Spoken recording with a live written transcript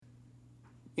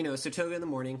So toga in the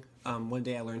morning. One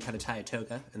day I learned how to tie a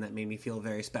toga, and that made me feel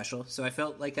very special. So I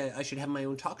felt like I should have my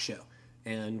own talk show.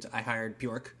 And I hired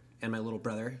Bjork and my little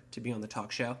brother to be on the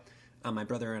talk show. My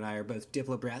brother and I are both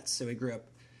Diplo brats, so we grew up,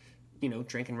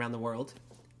 drinking around the world.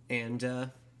 And,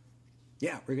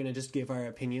 we're going to just give our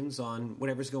opinions on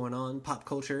whatever's going on, pop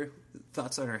culture,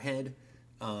 thoughts on our head,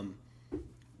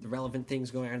 the relevant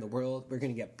things going on in the world. We're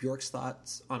going to get Bjork's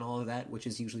thoughts on all of that, which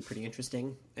is usually pretty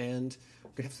interesting. And we're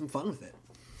going to have some fun with it.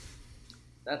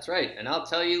 That's right, and I'll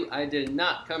tell you, I did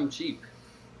not come cheap.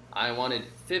 I wanted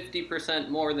 50%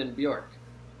 more than Bjork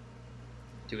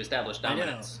to establish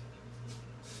dominance.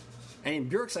 I mean,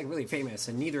 Bjork's really famous,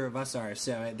 and neither of us are,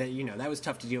 so that was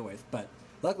tough to deal with. But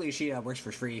luckily, she works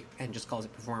for free and just calls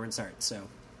it performance art. So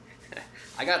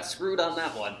I got screwed on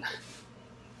that one.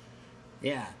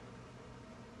 Yeah.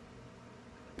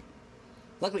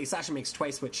 Luckily, Sasha makes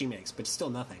twice what she makes, but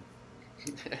still nothing.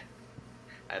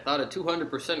 I thought a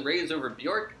 200% raise over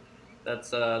Bjork. That's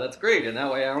great, and that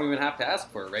way I don't even have to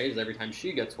ask for a raise. Every time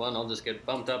she gets one, I'll just get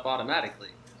bumped up automatically.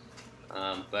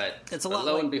 But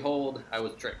lo and behold, I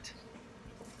was tricked.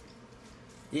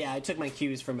 Yeah, I took my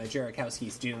cues from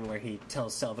Jarakowski's Dune, where he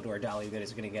tells Salvador Dali that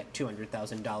he's going to get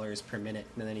 $200,000 per minute,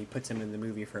 and then he puts him in the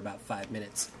movie for about 5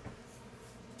 minutes.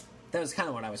 That was kind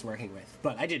of what I was working with.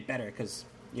 But I did better because,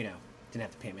 didn't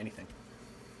have to pay him anything.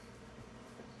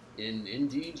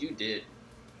 Indeed you did.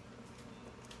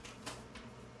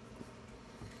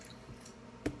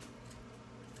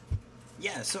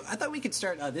 Yeah, so I thought we could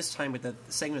start this time with the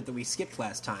segment that we skipped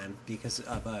last time because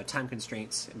of time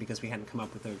constraints and because we hadn't come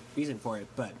up with a reason for it.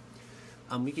 But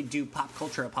we could do Pop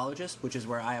Culture Apologist, which is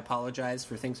where I apologize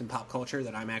for things in pop culture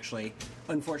that I'm actually,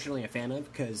 unfortunately, a fan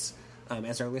of because,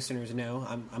 as our listeners know,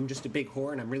 I'm just a big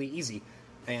whore and I'm really easy.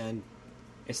 And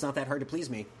it's not that hard to please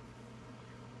me.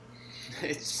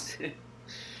 It's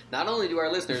not only do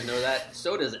our listeners know that,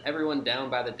 so does everyone down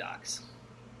by the docks.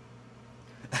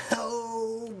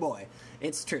 Oh, boy.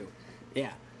 It's true.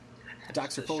 Yeah.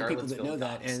 Docks are full of people that know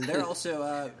that, and they're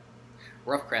also...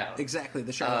 rough crowd. Exactly,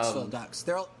 the Charlottesville Docks.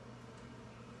 They're all...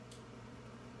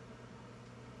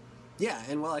 Yeah,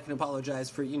 and while I can apologize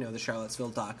for, the Charlottesville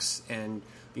Docks and,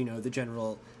 the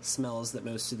general smells that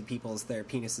most of the people's their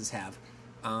penises have,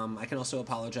 I can also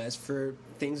apologize for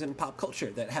things in pop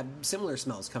culture that have similar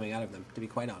smells coming out of them, to be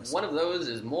quite honest. One of those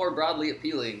is more broadly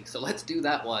appealing, so let's do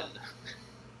that one.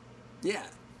 Yeah.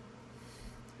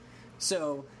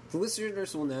 So, the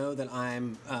listeners will know that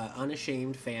I'm an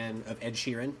unashamed fan of Ed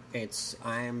Sheeran.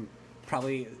 I'm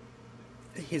probably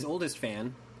his oldest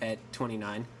fan at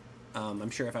 29.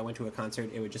 I'm sure if I went to a concert,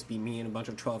 it would just be me and a bunch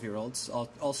of 12-year-olds,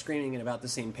 all screaming at about the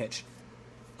same pitch.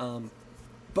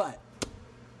 But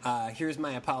here's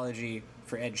my apology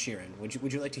for Ed Sheeran.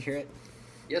 Would you like to hear it?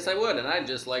 Yes, I would, and I'd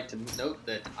just like to note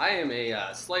that I am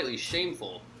a slightly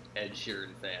shameful Ed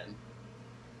Sheeran fan.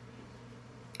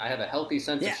 I have a healthy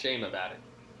sense of shame about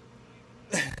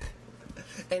it.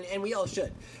 and we all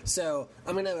should. So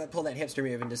I'm going to pull that hipster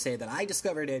move and to say that I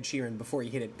discovered Ed Sheeran before he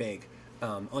hit it big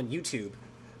on YouTube.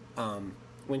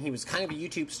 When he was kind of a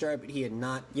YouTube star, but he had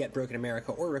not yet broken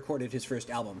America or recorded his first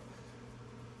album.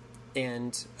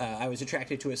 And I was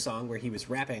attracted to a song where he was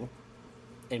rapping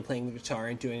and playing the guitar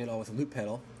and doing it all with a loop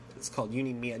pedal. It's called You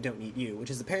Need Me, I Don't Need You,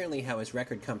 which is apparently how his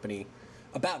record company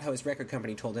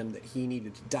told him that he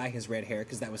needed to dye his red hair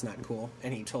because that was not cool.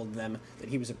 And he told them that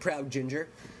he was a proud ginger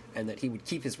and that he would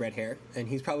keep his red hair. And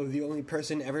he's probably the only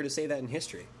person ever to say that in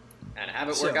history. And have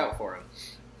it work out for him.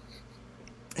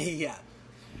 Yeah.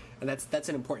 And that's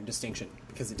an important distinction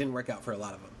because it didn't work out for a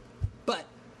lot of them. But,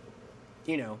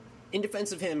 in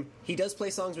defense of him, he does play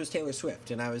songs with Taylor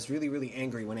Swift, and I was really, really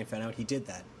angry when I found out he did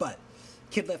that. But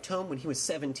kid left home when he was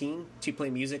 17 to play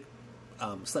music,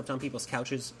 slept on people's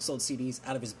couches, sold CDs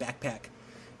out of his backpack,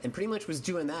 and pretty much was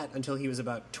doing that until he was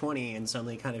about 20 and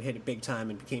suddenly kind of hit it big time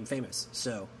and became famous.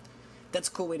 So that's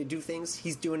a cool way to do things.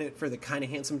 He's doing it for the kind of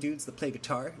handsome dudes that play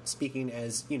guitar, speaking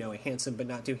as, a handsome but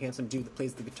not too handsome dude that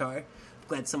plays the guitar.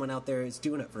 Glad someone out there is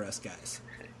doing it for us guys.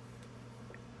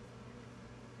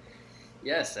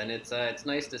 Yes, and it's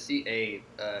nice to see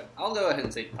I'll go ahead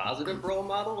and say positive role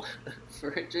model for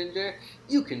a ginger.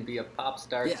 You can be a pop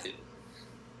star too.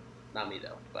 Not me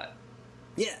though, but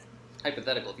yeah,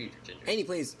 hypothetical future ginger. And he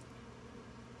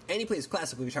plays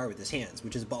classical guitar with his hands,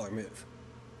 which is a baller move.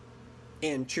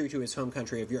 And true to his home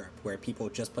country of Europe, where people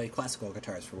just play classical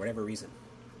guitars for whatever reason.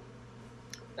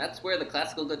 That's where the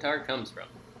classical guitar comes from.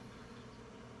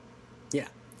 Yeah.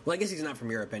 Well, I guess he's not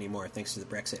from Europe anymore, thanks to the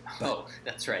Brexit. But... Oh,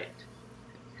 that's right.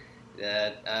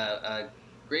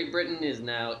 Great Britain is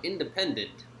now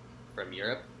independent from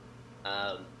Europe.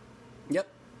 Yep.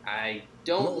 I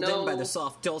don't Lulled know. in by the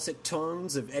soft, dulcet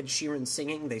tones of Ed Sheeran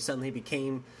singing, they suddenly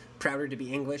became prouder to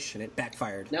be English, and it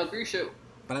backfired. Now, Grisha,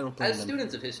 But I don't blame as them.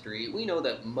 students of history, we know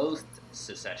that most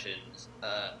secessions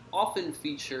often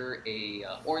feature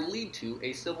or lead to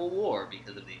a civil war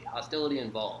because of the hostility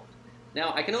involved.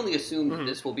 Now, I can only assume that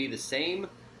this will be the same.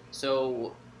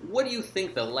 So, what do you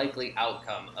think the likely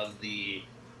outcome of the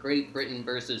Great Britain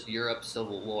versus Europe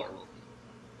Civil War will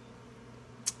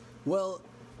be? Well,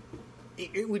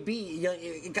 it would be,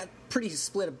 it got pretty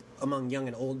split among young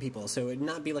and old people, so it would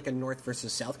not be like a North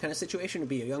versus South kind of situation. It would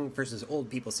be a young versus old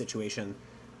people situation.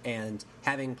 And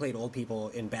having played old people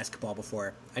in basketball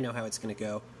before, I know how it's going to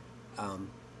go. We're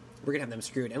going to have them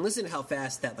screwed. And listen to how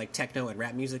fast that like techno and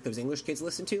rap music those English kids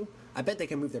listen to. I bet they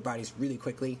can move their bodies really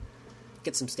quickly,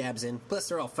 get some stabs in. Plus,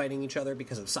 they're all fighting each other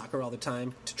because of soccer all the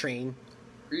time to train.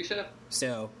 Grisha?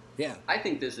 So, yeah. I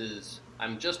think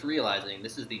I'm just realizing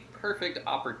this is the perfect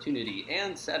opportunity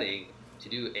and setting to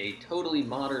do a totally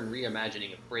modern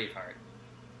reimagining of Braveheart.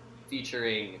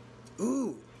 Featuring...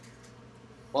 Ooh.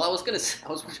 Well,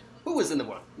 who was in the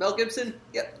one? Mel Gibson?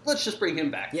 Yeah, let's just bring him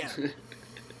back. Yeah.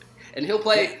 And he'll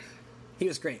play... Yeah. He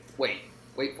was great. Wait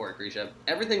for it, Grisha.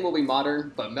 Everything will be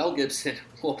modern, but Mel Gibson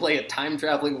will play a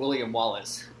time-traveling William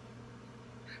Wallace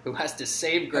who has to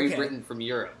save Great Britain from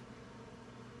Europe.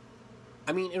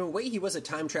 I mean, in a way, he was a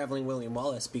time-traveling William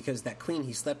Wallace because that queen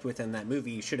he slept with in that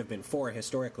movie should have been 4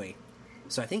 historically.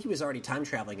 So I think he was already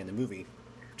time-traveling in the movie,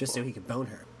 just so he could bone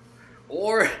her.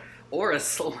 Or a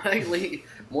slightly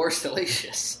more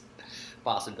salacious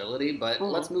possibility, but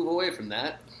let's move away from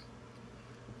that.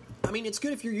 I mean, it's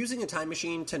good if you're using a time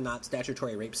machine to not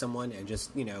statutory rape someone and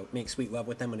just, make sweet love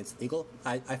with them when it's legal.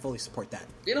 I fully support that.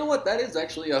 You know what? That is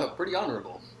actually pretty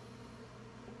honorable.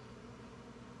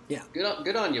 Yeah.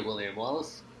 Good on you, William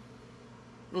Wallace.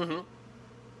 Mm-hmm.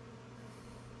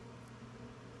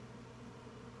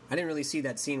 I didn't really see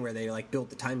that scene where they, built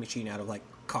the time machine out of,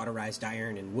 cauterized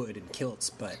iron and wood and kilts,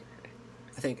 but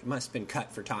I think it must have been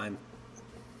cut for time.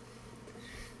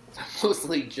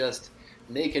 Mostly just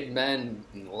naked men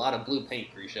and a lot of blue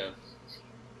paint, Grisha.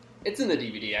 It's in the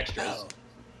DVD extras. Oh.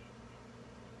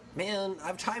 Man,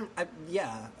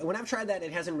 when I've tried that,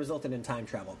 it hasn't resulted in time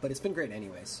travel, but it's been great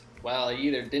anyways. Well,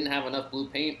 you either didn't have enough blue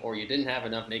paint or you didn't have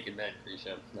enough naked men,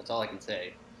 Grisha. That's all I can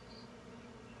say.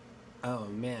 Oh,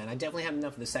 man, I definitely had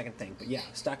enough of the second thing, but yeah,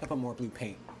 stock up on more blue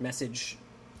paint. Message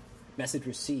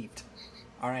received.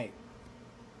 All right.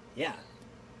 Yeah.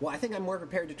 Well, I think I'm more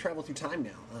prepared to travel through time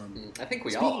now. I think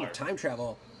we all Speaking are. of time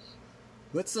travel,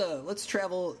 let's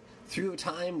travel through a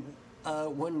time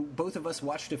when both of us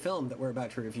watched a film that we're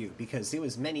about to review, because it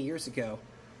was many years ago.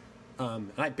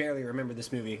 And I barely remember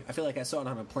this movie. I feel like I saw it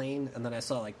on a plane, and then I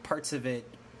saw parts of it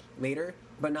later,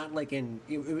 but not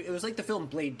it was like the film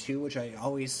Blade 2, which I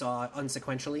always saw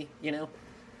unsequentially,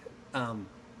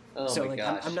 Oh so my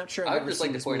gosh. I'm not sure I I've would ever just seen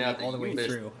like to this point movie out that all the you way missed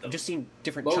through. the I've just seen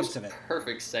different most chunks of it.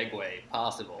 perfect segue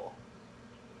possible.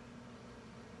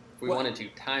 If we What? wanted to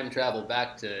time travel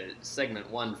back to segment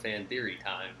 1 fan theory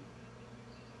time.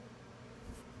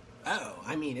 Oh,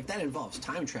 I mean, if that involves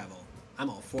time travel, I'm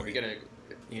all for We're it.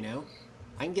 gonna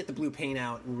I can get the blue paint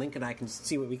out, and Link and I can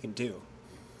see what we can do.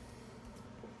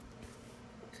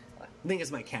 Link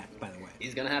is my cat, by the way.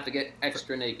 he's gonna have to get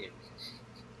extra naked.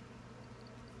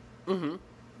 Mm-hmm.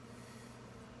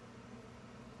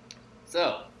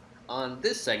 So, on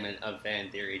this segment of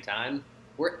fan theory time,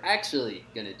 we're actually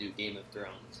gonna do Game of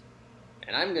Thrones.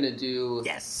 And I'm gonna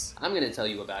tell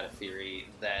you about a theory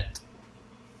that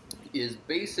is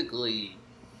basically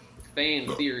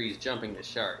fan theories jumping the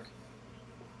shark,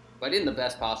 but in the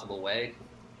best possible way,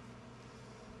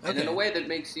 and in a way that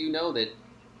makes you know that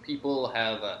people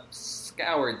have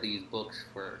scoured these books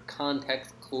for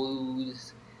context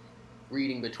clues,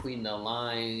 reading between the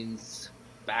lines,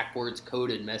 backwards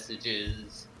coded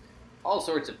messages, all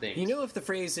sorts of things. If the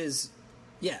phrase is,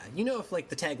 if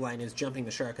the tagline is jumping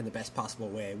the shark in the best possible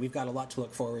way, we've got a lot to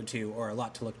look forward to or a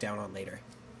lot to look down on later.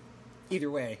 Either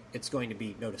way, it's going to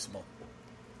be noticeable.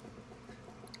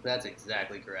 That's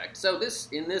exactly correct. So this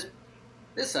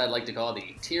I'd like to call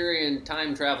the Tyrion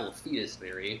time travel fetus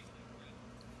theory.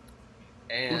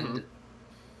 And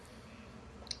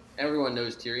everyone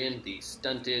knows Tyrion, the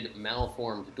stunted,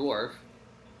 malformed dwarf.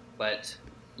 But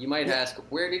you might ask,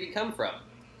 where did he come from?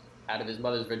 Out of his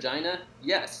mother's vagina?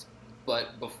 Yes.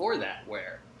 But before that,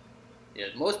 where? Yeah,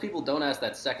 most people don't ask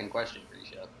that second question,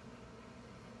 Grisha.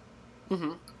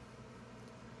 Mm-hmm.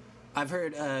 I've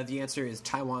heard the answer is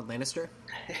Tywin Lannister.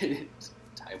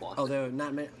 Taiwan. Although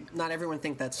not everyone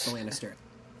think that's the Lannister.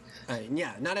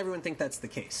 Not everyone think that's the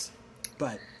case.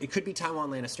 But it could be Tywin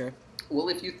Lannister. Well,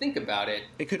 if you think about it...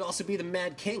 It could also be the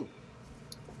Mad King.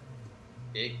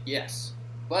 Yes,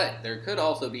 but there could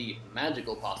also be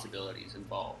magical possibilities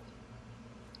involved.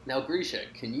 Now, Grisha,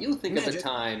 can you think of a Magic.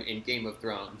 time in Game of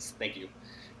Thrones? Thank you,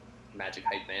 Magic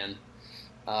Hype Man.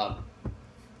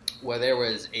 Where there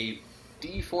was a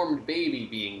deformed baby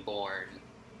being born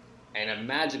and a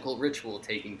magical ritual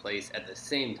taking place at the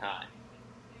same time.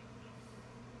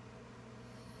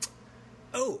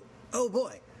 Oh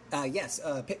boy. Yes.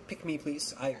 Pick me,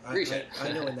 please. I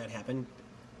know when that happened.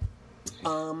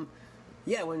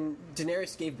 Yeah, when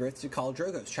Daenerys gave birth to Khal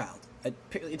Drogo's child, it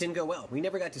didn't go well. We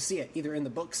never got to see it either in the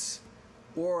books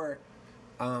or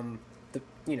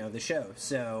the show.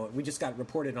 So we just got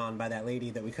reported on by that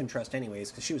lady that we couldn't trust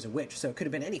anyways because she was a witch. So it could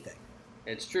have been anything.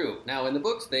 It's true. Now, in the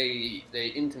books, they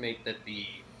intimate that the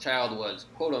child was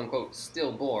quote unquote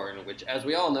stillborn, which, as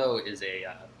we all know, is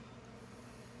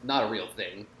not a real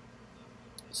thing.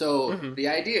 So the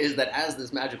idea is that as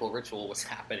this magical ritual was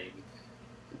happening,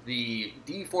 the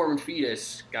deformed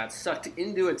fetus got sucked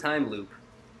into a time loop,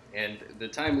 and the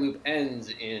time loop ends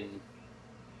in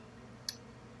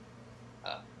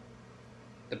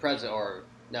the present, or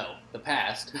no, the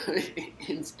past,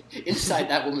 inside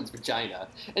that woman's vagina,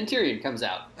 and Tyrion comes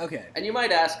out. Okay. And you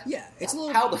might ask, yeah, it's a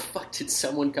little... how the fuck did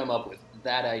someone come up with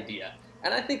that idea?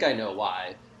 And I think I know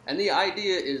why. And the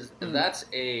idea is that's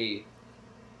a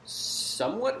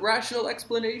somewhat rational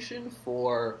explanation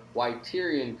for why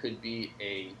Tyrion could be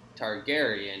a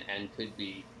Targaryen and could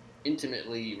be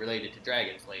intimately related to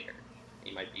dragons later.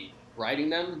 He might be riding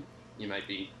them, you might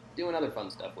be doing other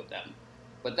fun stuff with them.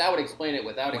 But that would explain it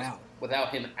without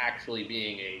him actually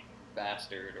being a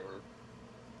bastard or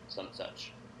some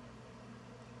such.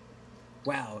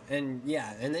 Wow, and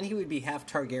then he would be half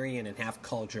Targaryen and half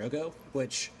Khal Drogo,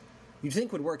 which you'd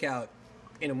think would work out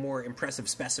in a more impressive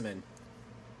specimen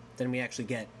than we actually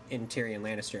get in Tyrion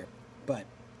Lannister. But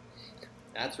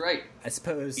that's right. I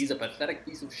suppose he's a pathetic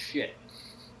piece of shit.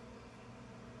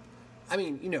 I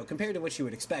mean, compared to what you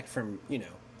would expect from,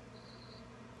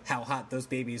 how hot those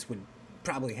babies would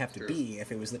probably have to be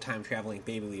if it was the time-traveling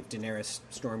baby of Daenerys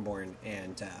Stormborn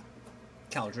and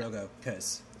Khal Drogo,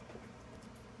 because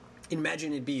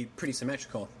imagine it'd be pretty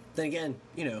symmetrical. Then again,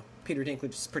 Peter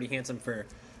Dinklage is pretty handsome for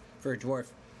a dwarf.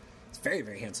 It's very,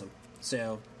 very handsome.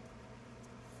 So,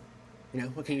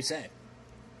 what can you say?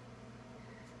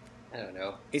 I don't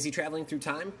know. Is he traveling through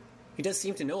time? He does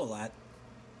seem to know a lot.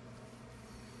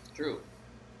 It's true.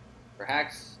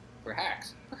 Perhaps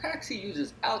he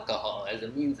uses alcohol as a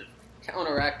means of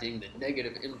counteracting the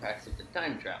negative impacts of the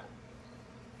time travel.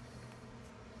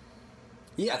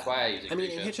 Yeah. That's why I use it. I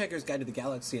mean, in Hitchhiker's Guide to the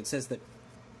Galaxy, it says that...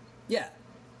 Yeah.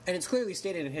 And it's clearly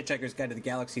stated in Hitchhiker's Guide to the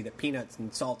Galaxy that peanuts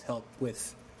and salt help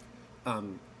with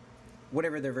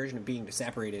whatever their version of being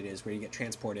separated is, where you get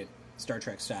transported, Star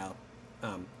Trek style.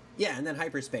 Yeah, and then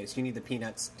hyperspace, you need the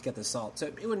peanuts to get the salt. So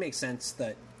it would make sense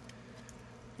that,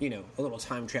 a little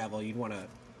time travel, you'd want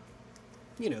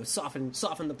to,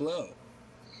 soften the blow,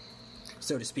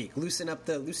 so to speak. Loosen up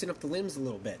the limbs a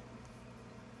little bit.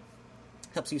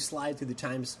 Helps you slide through the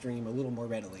time stream a little more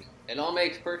readily. It all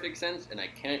makes perfect sense, and I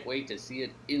can't wait to see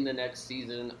it in the next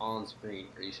season on screen,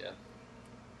 Grisha.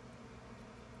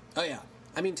 Oh, yeah.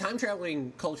 I mean,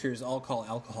 time-traveling cultures all call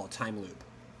alcohol time loop.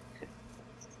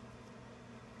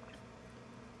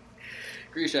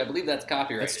 Grisha, I believe that's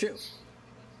copyrighted. That's true.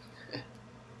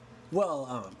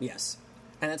 Well, yes.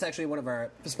 And that's actually one of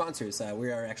our sponsors.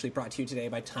 We are actually brought to you today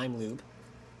by Time Lube.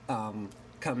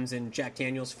 Comes in Jack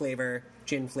Daniel's flavor,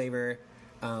 gin flavor.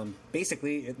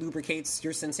 Basically, it lubricates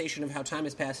your sensation of how time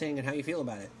is passing and how you feel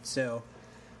about it. So,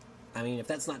 I mean, if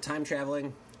that's not time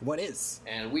traveling, what is?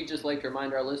 And we just like to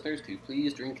remind our listeners to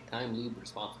please drink Time Lube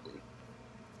responsibly.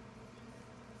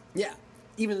 Yeah.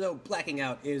 Even though blacking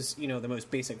out is, the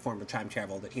most basic form of time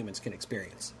travel that humans can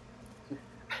experience.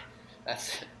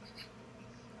 That's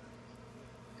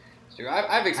true.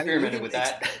 I've experimented with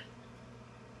that.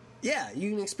 Yeah,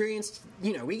 you can experience,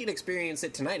 we can experience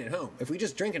it tonight at home. If we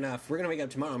just drink enough, we're going to wake up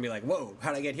tomorrow and be like, whoa,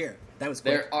 how'd I get here? That was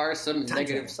quick. There are some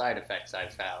negative side effects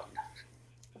I've found.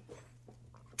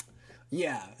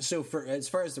 Yeah, so as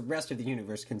far as the rest of the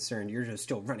universe is concerned, you're just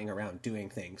still running around doing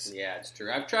things. Yeah, it's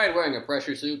true. I've tried wearing a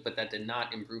pressure suit, but that did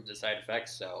not improve the side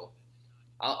effects, so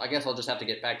I guess I'll just have to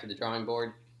get back to the drawing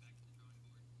board.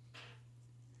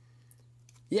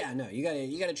 Yeah, no, you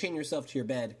gotta chain yourself to your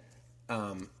bed,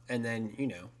 and then,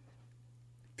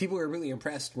 people are really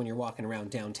impressed when you're walking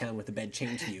around downtown with the bed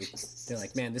chained to you. They're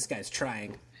like, man, this guy's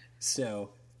trying. So,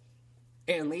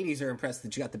 and ladies are impressed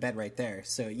that you got the bed right there,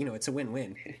 so, it's a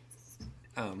win-win.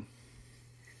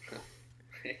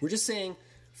 We're just saying,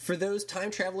 for those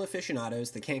time travel aficionados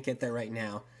that can't get there right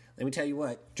now, let me tell you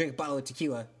what, drink a bottle of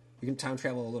tequila, you can time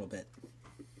travel a little bit.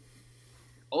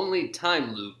 Only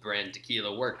Time Loop brand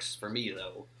tequila works for me,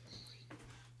 though.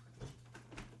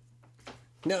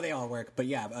 No, they all work, but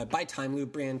yeah, buy Time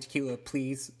Loop brand tequila,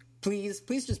 please. Please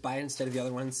just buy it instead of the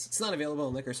other ones. It's not available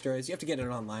in liquor stores. You have to get it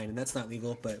online, and that's not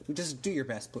legal, but just do your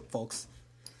best, folks.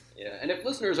 Yeah, and if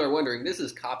listeners are wondering, this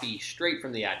is copy straight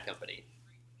from the ad company.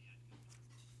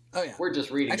 Oh, yeah. We're just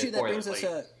reading actually, it that brings boilerplate.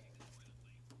 us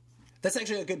that's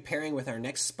actually a good pairing with our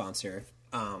next sponsor.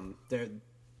 We're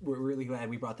really glad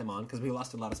we brought them on because we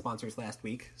lost a lot of sponsors last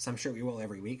week, so I'm sure we will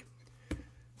every week.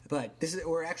 But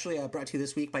we're actually brought to you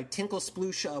this week by Tinkle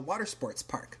Sploosh Water Sports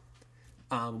Park.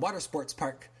 Water Sports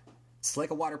Park. It's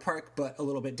like a water park, but a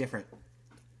little bit different.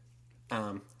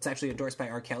 It's actually endorsed by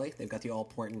R. Kelly. They've got the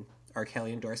all-important R.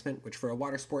 Kelly endorsement, which for a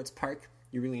water sports park,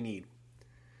 you really need.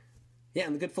 Yeah,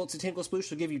 and the good folks at Tinkle Sploosh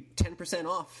will give you 10%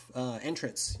 off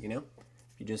entrance, you know?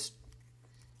 If you just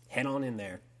head on in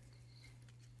there.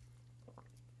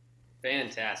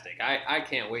 Fantastic. I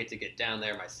can't wait to get down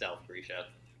there myself, Grisha.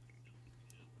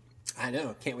 I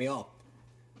know, can't we all?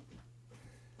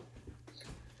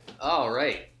 All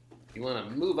right. You want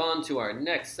to move on to our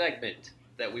next segment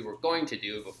that we were going to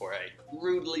do before I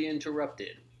rudely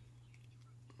interrupted.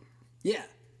 Yeah.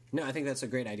 No, I think that's a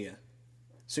great idea.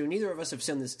 So neither of us have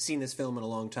seen this film in a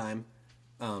long time.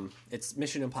 It's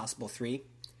Mission Impossible 3.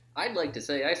 I'd like to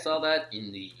say I saw that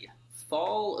in the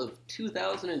fall of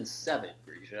 2007,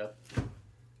 Grisha.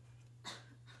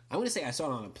 I want to say I saw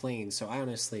it on a plane, so I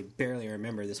honestly barely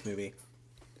remember this movie.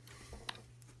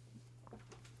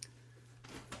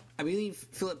 I believe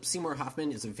Philip Seymour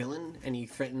Hoffman is a villain, and he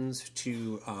threatens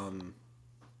to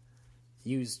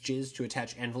use jizz to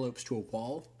attach envelopes to a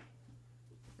wall.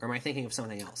 Or am I thinking of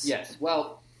something else? Yes,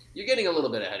 well, you're getting a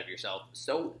little bit ahead of yourself.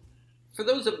 So, for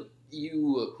those of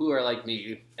you who are like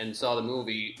me and saw the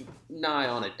movie nigh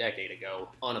on a decade ago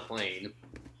on a plane,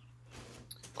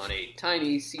 on a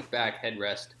tiny seatback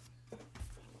headrest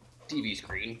TV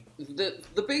screen,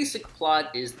 the basic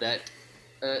plot is that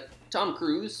Tom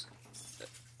Cruise,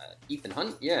 Ethan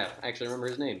Hunt, yeah, I actually remember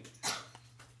his name,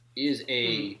 is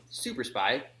a super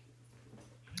spy,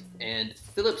 and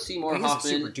Philip Seymour Hoffman... He's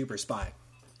a super duper spy.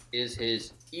 ...is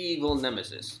his evil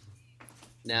nemesis.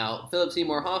 Now, Philip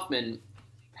Seymour Hoffman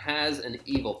has an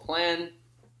evil plan,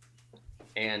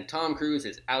 and Tom Cruise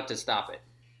is out to stop it.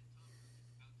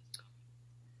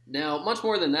 Now, much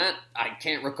more than that, I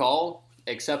can't recall,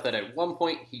 except that at one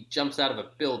point he jumps out of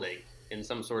a building in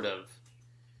some sort of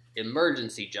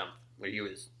emergency jump, where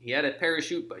he had a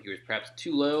parachute, but he was perhaps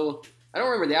too low. I don't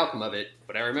remember the outcome of it,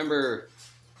 but I remember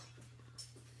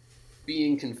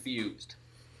being confused.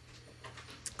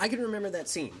 I can remember that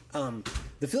scene.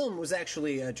 The film was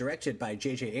actually directed by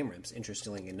J.J. Abrams,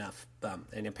 interestingly enough,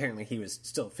 and apparently he was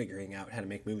still figuring out how to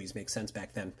make movies make sense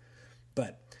back then.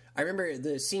 But I remember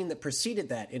the scene that preceded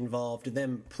that involved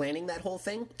them planning that whole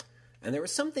thing, and there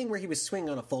was something where he was swinging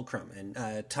on a fulcrum,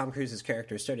 and Tom Cruise's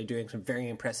character started doing some very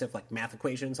impressive math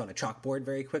equations on a chalkboard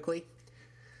very quickly,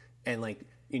 and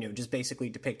just basically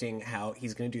depicting how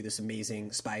he's going to do this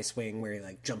amazing spy swing where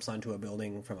he jumps onto a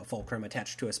building from a fulcrum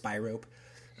attached to a spy rope.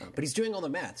 But he's doing all the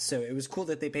math, so it was cool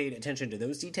that they paid attention to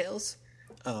those details.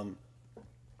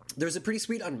 There's a pretty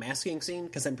sweet unmasking scene,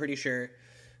 because I'm pretty sure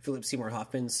Philip Seymour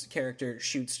Hoffman's character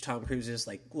shoots Tom Cruise's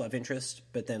love interest,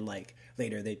 but then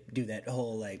later they do that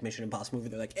whole Mission Impossible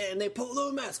movie. They're and they pull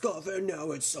the mask off, and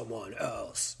now it's someone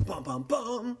else. Bum bum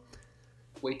bum.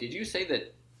 Wait, did you say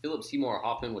that Philip Seymour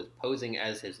Hoffman was posing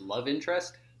as his love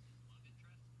interest?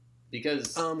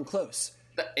 Because close.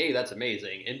 A, that's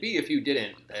amazing, and B, if you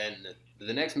didn't, then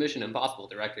the next Mission Impossible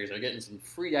directors are getting some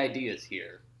free ideas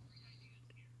here.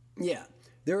 Yeah.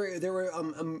 There were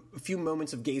a few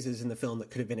moments of gazes in the film that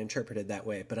could have been interpreted that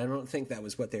way, but I don't think that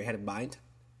was what they had in mind.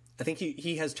 I think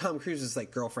he has Tom Cruise's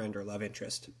girlfriend or love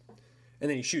interest, and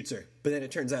then he shoots her, but then it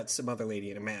turns out it's some other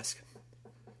lady in a mask.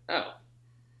 Oh.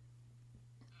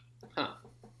 Huh.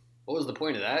 What was the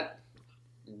point of that?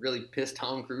 Really pissed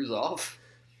Tom Cruise off?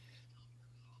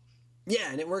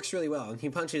 Yeah, and it works really well. And he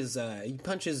punches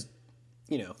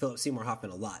Philip Seymour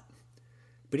Hoffman a lot.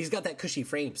 But he's got that cushy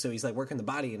frame, so he's working the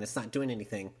body and it's not doing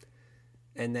anything.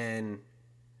 And then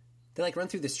they run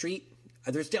through the street.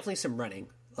 There's definitely some running.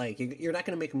 You're not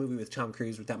going to make a movie with Tom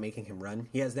Cruise without making him run.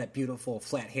 He has that beautiful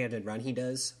flat-handed run he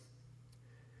does,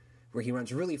 where he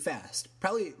runs really fast.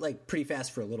 Probably pretty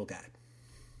fast for a little guy.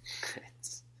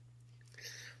 It's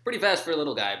pretty fast for a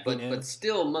little guy, but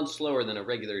still much slower than a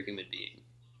regular human being.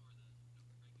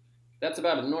 That's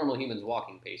about a normal human's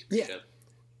walking pace. Yeah.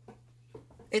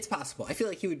 It's possible. I feel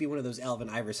like he would be one of those Alvin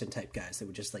Iverson type guys that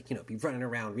would just, like, be running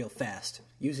around real fast,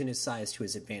 using his size to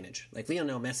his advantage. Like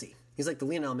Lionel Messi. He's like the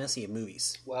Lionel Messi of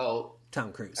movies. Well,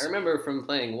 Tom Cruise. I remember from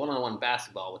playing one-on-one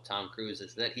basketball with Tom Cruise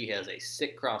is that he has a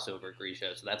sick crossover,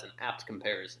 Grisha, so that's an apt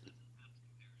comparison.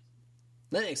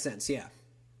 That makes sense, yeah.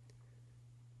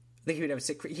 I think he would have a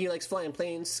sick... He likes flying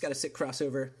planes, got a sick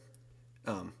crossover.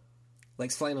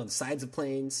 Likes flying on the sides of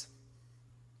planes.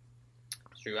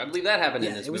 It's true. I believe that happened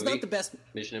in this movie. It was not the best...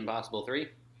 Mission Impossible 3.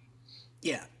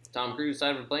 Yeah. Tom Cruise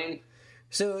side of a plane.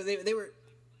 So they were...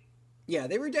 Yeah,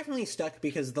 they were definitely stuck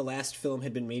because the last film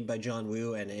had been made by John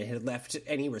Woo, and it had left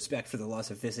any respect for the laws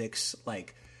of physics,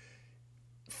 like,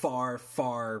 far,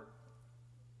 far...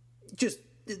 Just...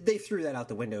 They threw that out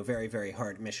the window very, very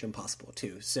hard in Mission Impossible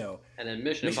 2, so... And then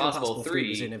Mission Impossible 3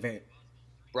 was in a very...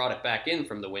 brought it back in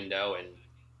from the window and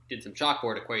did some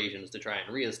chalkboard equations to try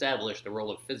and reestablish the role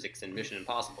of physics in Mission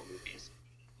Impossible movies.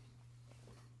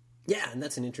 Yeah, and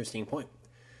that's an interesting point.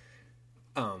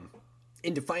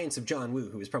 In defiance of John Woo,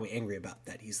 who was probably angry about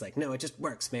that, he's like, no, it just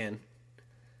works, man.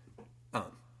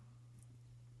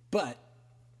 But...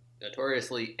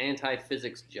 Notoriously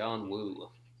anti-physics John Woo.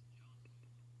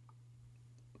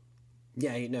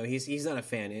 Yeah, he's not a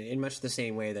fan. In much the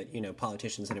same way that,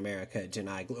 politicians in America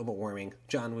deny global warming.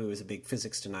 John Woo is a big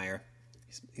physics denier.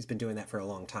 He's been doing that for a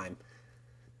long time.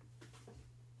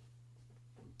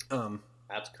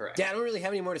 That's correct. Yeah, I don't really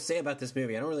have any more to say about this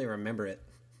movie. I don't really remember it.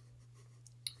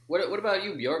 What about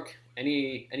you, Bjork?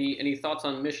 Any thoughts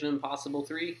on Mission Impossible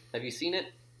 3? Have you seen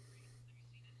it?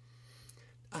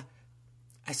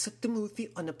 I saw the movie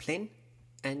on a plane,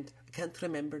 and I can't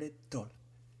remember it at all.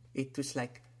 It was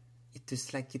like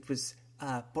it was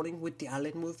boring Woody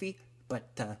Allen movie,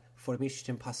 but for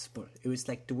Mission Impossible. It was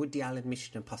like the Woody Allen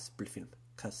Mission Impossible film,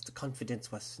 because the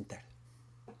confidence wasn't there.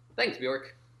 Thanks,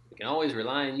 Bjork. We can always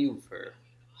rely on you for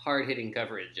hard-hitting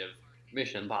coverage of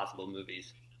Mission Impossible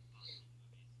movies.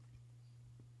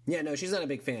 Yeah, no, she's not a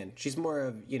big fan. She's more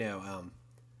of, yeah,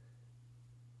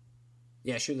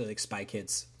 she really likes Spy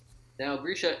Kids. Now,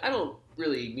 Grisha, I don't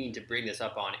really mean to bring this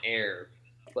up on air,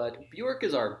 but Bjork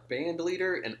is our band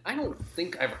leader, and I don't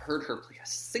think I've heard her play a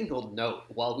single note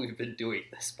while we've been doing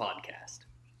this podcast.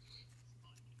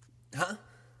 Huh?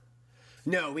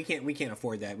 No, we can't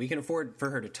afford that. We can afford for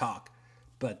her to talk,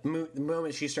 but the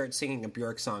moment she starts singing a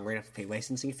Bjork song, we're gonna have to pay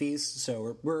licensing fees.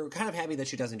 So we're kind of happy that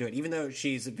she doesn't do it, even though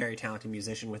she's a very talented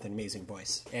musician with an amazing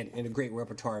voice and a great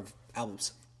repertoire of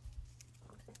albums.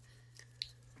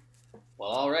 Well,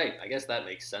 all right. I guess that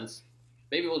makes sense.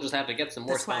 Maybe we'll just have to get some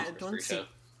more sponsors, Grisha.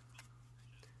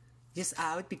 Yes,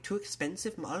 it would be too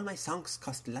expensive. All my songs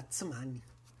cost lots of money.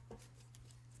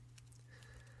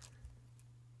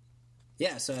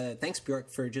 Yeah, so thanks, Bjork,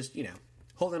 for just,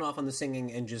 holding off on the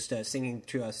singing and just singing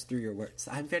to us through your words.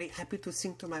 I'm very happy to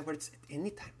sing to my words at any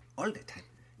time, all the time,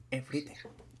 every day.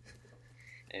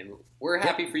 And we're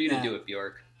happy for you to do it,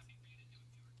 Bjork.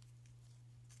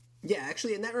 Yeah,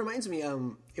 actually, and that reminds me,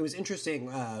 it was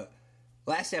interesting.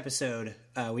 Last episode,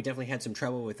 we definitely had some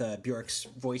trouble with Bjork's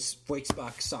voice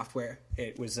box software.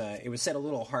 It was set a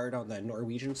little hard on the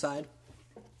Norwegian side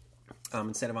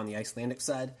instead of on the Icelandic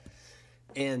side.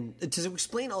 And to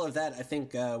explain all of that, I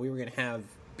think we were going to have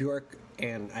Bjork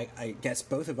and I guess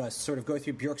both of us sort of go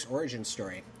through Bjork's origin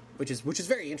story, which is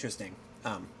very interesting.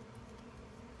 Can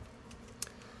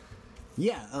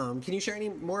you share any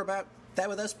more about that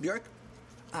with us, Bjork?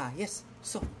 Yes.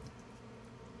 So,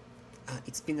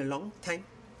 it's been a long time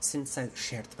since I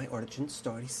shared my origin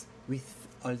stories with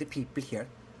all the people here,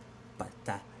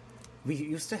 but we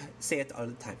used to say it all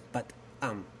the time. But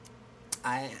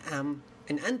I am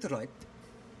an android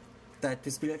that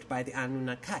was built by the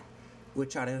Anunnaki,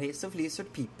 which are a race of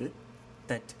lizard people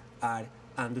that are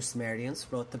Andusmerians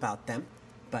wrote about them.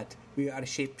 But we are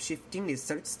shape-shifting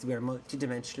lizards. We are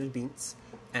multidimensional beings,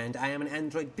 and I am an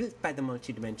android built by the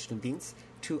multidimensional beings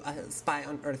to spy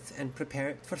on Earth and prepare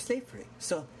it for slavery.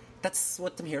 So that's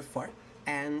what I'm here for.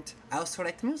 And I also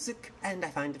write music, and I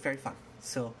find it very fun.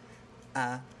 So,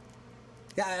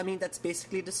 that's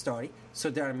basically the story.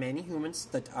 So there are many humans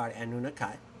that are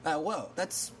Anunnaki. Whoa,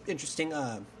 that's interesting.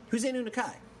 Who's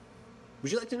Anunnaki?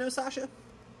 Would you like to know, Sasha?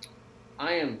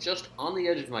 I am just on the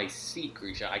edge of my seat,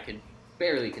 Grisha. I can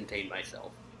barely contain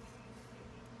myself.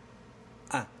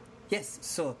 Yes,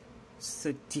 so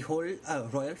the whole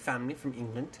royal family from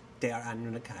England, they are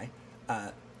Anunnaki.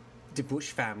 The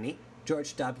Bush family,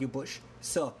 George W. Bush.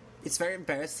 So it's very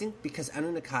embarrassing because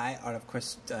Anunnaki are, of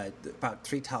course, about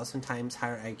 3,000 times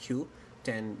higher IQ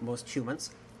than most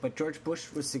humans. But George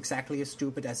Bush was exactly as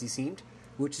stupid as he seemed,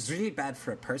 which is really bad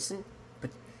for a person.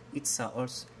 But it's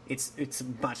also it's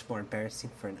much more embarrassing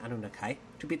for an Anunnaki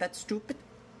to be that stupid.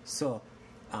 So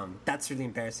That's really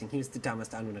embarrassing. He was the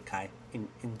dumbest Anunnaki in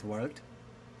the world.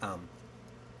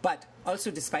 But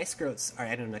also the Spice Girls are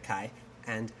Anunnaki,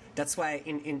 and that's why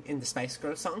in the Spice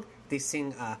Girls song, they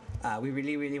sing, we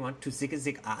really, really want to zig a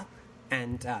zig ah,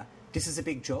 and this is a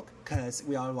big joke, because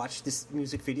we all watched this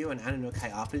music video in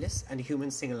Anunnakiopolis, and the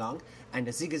humans sing along, and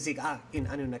the zig a zig ah in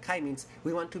Anunnaki means,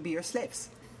 we want to be your slaves.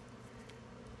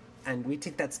 And we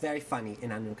think that's very funny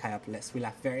in Anunnakiopolis. We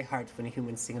laugh very hard when the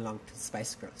humans sing along to the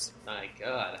Spice Girls. My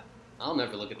God, I'll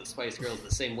never look at the Spice Girls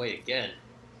the same way again.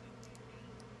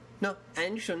 No,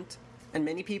 and you shouldn't. And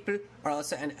many people are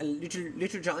also... And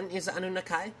Little John is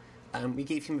Anunnaki. We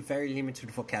gave him a very limited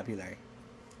vocabulary.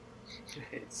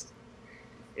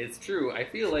 It's true. I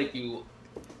feel like you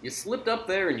slipped up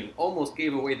there and you almost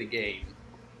gave away the game.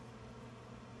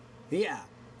 Yeah.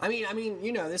 I mean,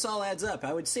 you know, this all adds up.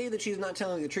 I would say that she's not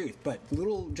telling the truth, but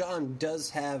Little John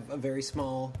does have a very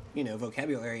small, you know,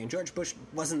 vocabulary, and George Bush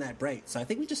wasn't that bright. So I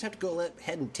think we just have to go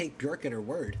ahead and take Bjork at her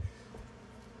word.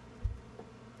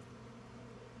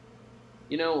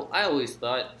 You know, I always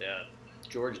thought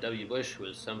George W. Bush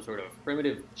was some sort of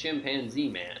primitive chimpanzee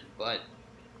man, but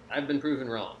I've been proven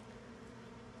wrong.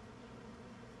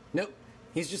 Nope.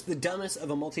 He's just the dumbest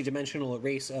of a multidimensional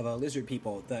race of lizard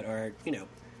people that are, you know,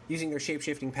 using their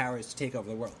shape-shifting powers to take over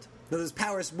the world. Those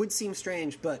powers would seem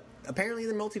strange, but apparently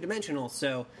they're multidimensional,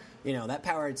 so, you know, that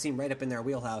power would seem right up in their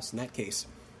wheelhouse in that case.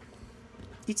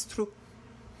 It's true.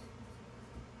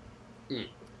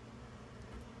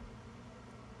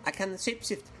 I can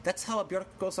shapeshift. That's how a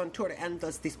Bjork goes on tour and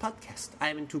does this podcast. I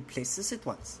am in two places at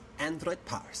once. Android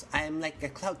powers. I am like a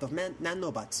cloud of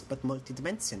nanobots, but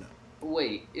multidimensional.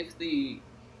 Wait, if the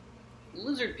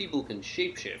lizard people can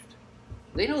shapeshift,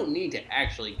 they don't need to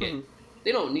actually get...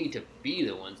 They don't need to be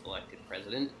the ones elected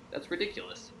president. That's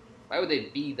ridiculous. Why would they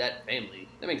be that family?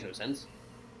 That makes no sense.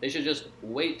 They should just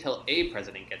wait till a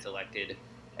president gets elected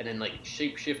and then, like,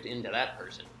 shapeshift into that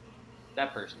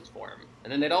person's form.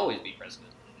 And then they'd always be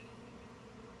president.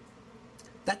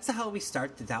 That's how we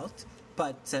started out,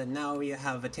 but now we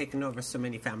have taken over so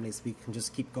many families we can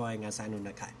just keep going as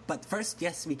Anunnaki. But first,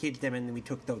 yes, we killed them and then we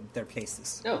took their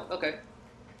places. Oh, okay.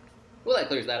 Well, that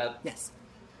clears that up. Yes.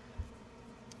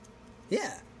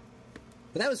 Yeah.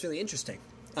 But that was really interesting.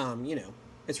 You know,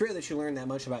 it's rare that you learn that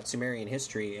much about Sumerian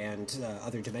history and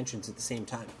other dimensions at the same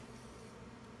time.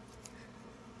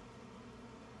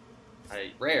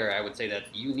 Rare, I would say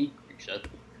that's unique, Grisha.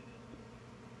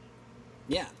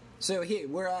 Yeah. So here,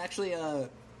 we're actually, I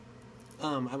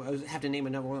have to name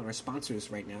another one of our sponsors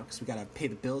right now, because we got to pay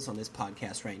the bills on this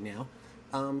podcast right now.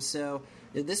 So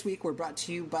this week we're brought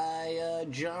to you by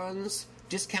John's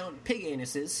Discount Pig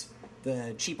Anuses,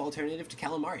 the cheap alternative to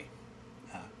calamari.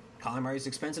 Calamari is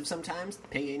expensive sometimes.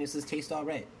 Pig anuses taste all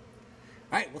right.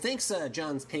 All right, well, thanks,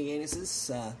 John's Pig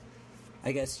Anuses.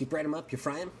 I guess you bread them up, you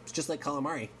fry them. It's just like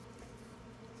calamari.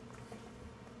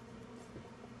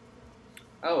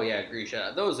 Oh yeah,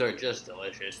 Grisha, those are just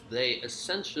delicious. They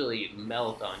essentially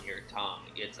melt on your tongue.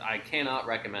 I cannot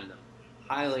recommend them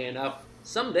highly enough.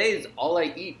 Some days, all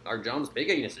I eat are John's Pig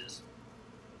Anuses.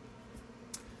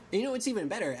 You know what's even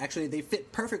better? Actually, they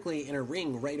fit perfectly in a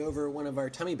ring right over one of our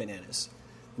Tummy Bananas.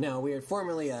 Now, we are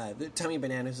formerly, the Tummy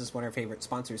Bananas is one of our favorite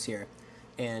sponsors here,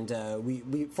 and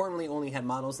we formerly only had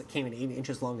models that came in 8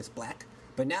 inches long as black.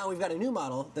 But now we've got a new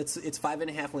model it's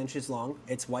 5.5 inches long.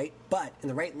 It's white, but in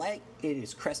the right light, it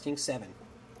is cresting 7.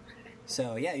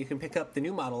 So yeah, you can pick up the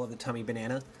new model of the Tummy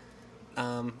Banana.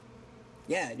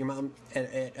 Yeah, your mom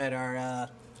at our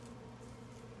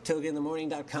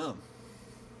togainthemorning.com.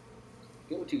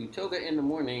 Go to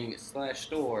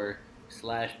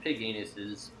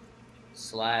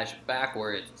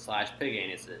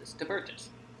togainthemorning/store/piganuses/backwards/piganuses to purchase.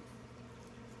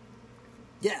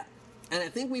 Yeah. And I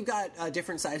think we've got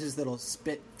different sizes that'll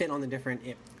fit on the different,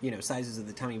 you know, sizes of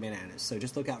the Tummy Bananas. So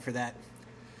just look out for that.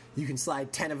 You can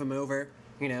slide 10 of them over,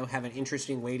 you know, have an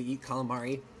interesting way to eat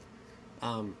calamari.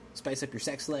 Spice up your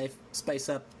sex life. Spice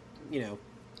up, you know,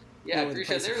 yeah,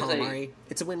 Grisha, it's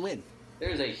a win-win.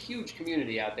 There's a huge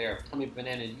community out there of Tummy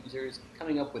Banana users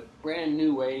coming up with brand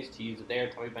new ways to use their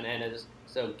Tummy Bananas.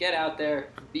 So get out there,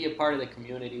 be a part of the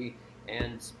community,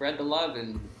 and spread the love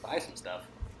and buy some stuff.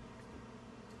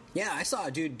 Yeah, I saw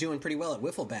a dude doing pretty well at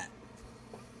Wiffle Bat.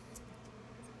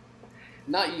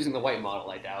 Not using the white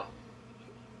model, I doubt.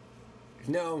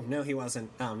 No, he wasn't.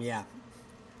 Yeah.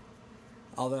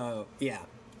 Although, yeah.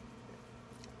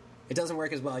 It doesn't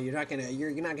work as well. You're not gonna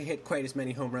hit quite as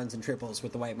many home runs and triples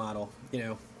with the white model, you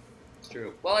know. It's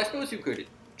true. Well, I suppose you could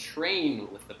train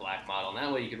with the black model, and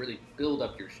that way you could really build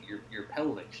up your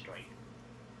pelvic strength.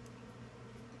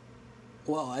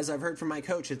 Well, as I've heard from my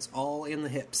coach, it's all in the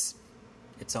hips.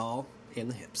 It's all in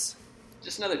the hips.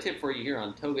 Just another tip for you here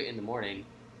on Toga in the Morning.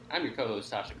 I'm your co-host,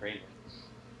 Sasha Kramer.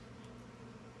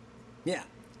 Yeah,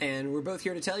 and we're both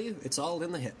here to tell you it's all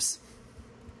in the hips.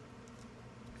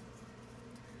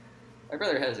 My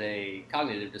brother has a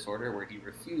cognitive disorder where he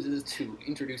refuses to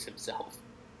introduce himself.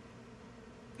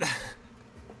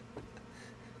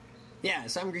 Yeah,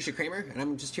 so I'm Grisha Kramer, and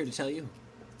I'm just here to tell you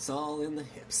it's all in the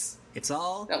hips. It's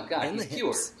all Oh God, in the he's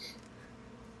pure. hips.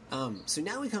 So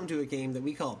now we come to a game that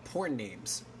we call Porn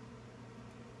Names.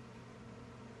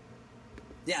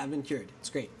 Yeah, I've been cured. It's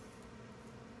great.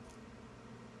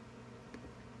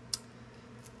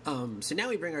 So now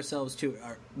we bring ourselves to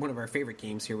one of our favorite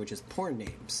games here, which is Porn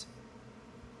Names.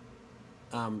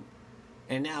 And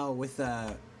now with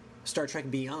Star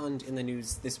Trek Beyond in the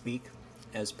news this week,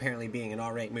 as apparently being an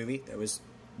alright movie that was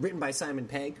written by Simon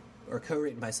Pegg, or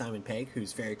co-written by Simon Pegg,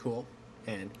 who's very cool,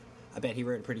 and I bet he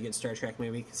wrote a pretty good Star Trek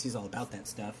movie, because he's all about that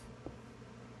stuff.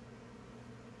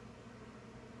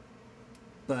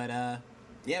 But,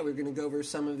 yeah, we're going to go over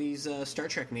some of these Star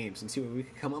Trek names and see what we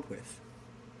can come up with.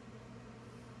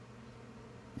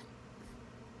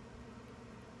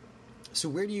 So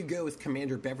where do you go with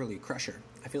Commander Beverly Crusher?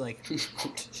 I feel like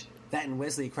that and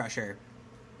Wesley Crusher,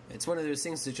 it's one of those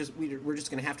things that just we're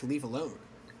just going to have to leave alone.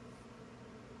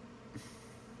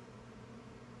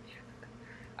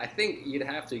 I think you'd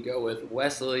have to go with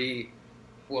Wesley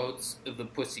Quotes the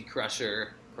Pussy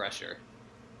Crusher.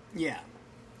 Yeah.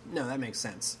 No, that makes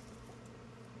sense.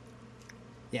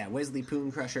 Yeah, Wesley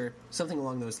Poon Crusher, something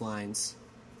along those lines.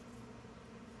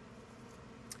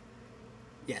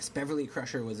 Yes, Beverly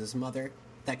Crusher was his mother.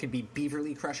 That could be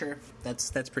Beverly Crusher.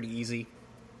 That's pretty easy.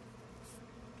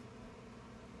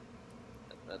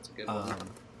 That's a good one.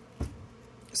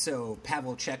 So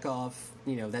Pavel Chekhov,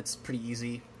 that's pretty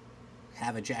easy.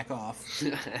 Have a jack off.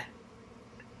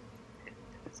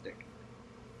 Fantastic.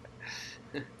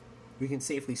 We can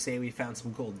safely say we found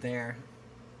some gold there.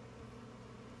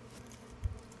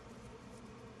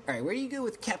 Alright, where do you go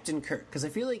with Captain Kirk? Because I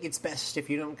feel like it's best if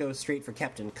you don't go straight for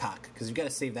Captain Cock, because you've got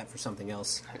to save that for something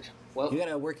else. Well, You got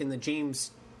to work in the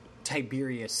James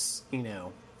Tiberius, You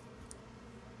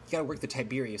got to work the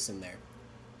Tiberius in there.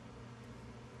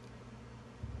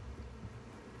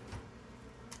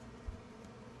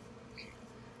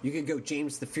 You could go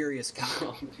James the Furious Cock.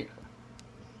 oh, yeah.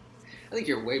 I think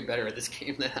you're way better at this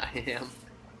game than I am.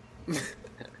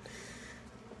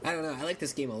 I don't know. I like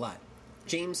this game a lot.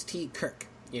 James T. Kirk,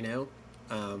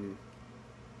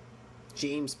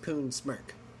 James Poon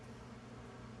Smirk.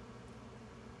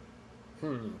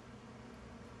 I'm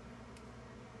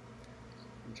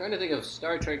trying to think of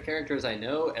Star Trek characters I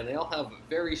know, and they all have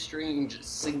very strange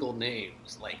single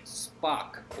names, like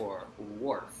Spock or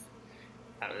Worf.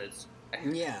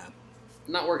 Yeah.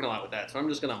 I'm not working a lot with that, so I'm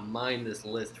just going to mine this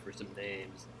list for some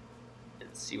names and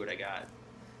see what I got.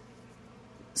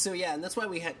 So yeah, and that's why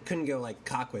we couldn't go like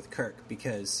Cock with Kirk,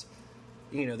 because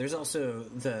there's also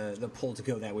the pull to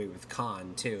go that way with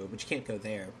Khan too, but you can't go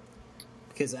there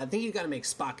because I think you got to make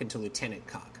Spock into Lieutenant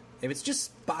Cock. If it's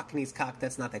just Spock and he's Cock,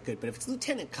 that's not that good. But if it's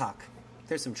Lieutenant Cock,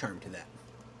 there's some charm to that.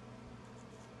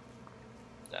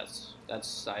 That's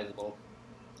sizable.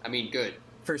 I mean, good.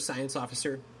 First science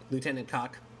officer, Lieutenant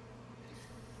Cock.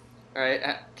 All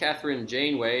right, Catherine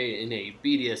Janeway in a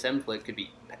BDSM flick could be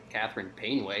Catherine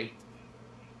Painway.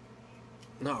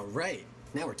 All right,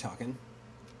 now we're talking.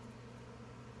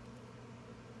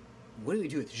 What do we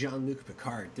do with Jean-Luc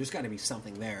Picard? There's got to be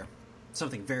something there.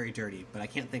 Something very dirty, but I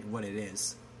can't think of what it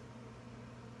is.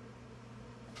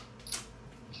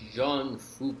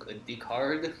 Jean-Luc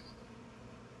Picard.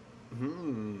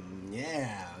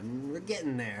 Yeah, we're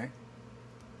getting there.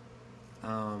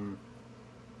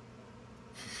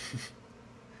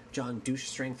 John Douche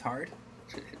Strength Hard.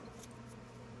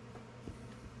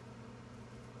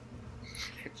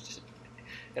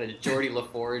 Got a Geordie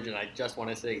LaForge, and I just want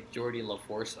to say Geordie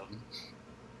LaForsome.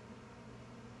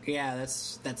 Yeah,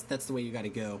 that's the way you got to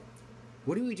go.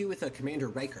 What do we do with Commander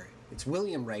Riker? It's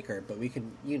William Riker, but we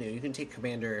can you can take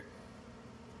Commander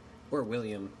or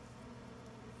William.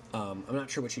 I'm not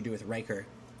sure what you do with Riker.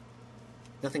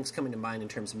 Nothing's coming to mind in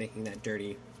terms of making that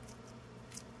dirty.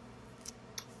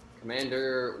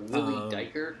 Commander Willie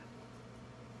Diker.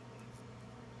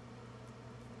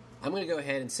 I'm going to go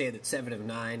ahead and say that 7 of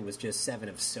 9 was just 7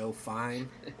 of so fine.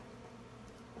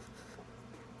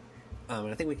 And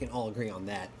I think we can all agree on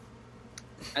that.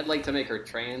 I'd like to make her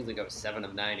trans and go 7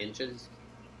 of 9 inches.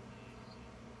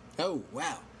 Oh,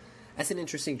 wow. That's an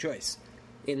interesting choice.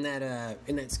 In that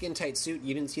skin tight suit,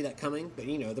 you didn't see that coming, but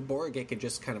the Borg, it could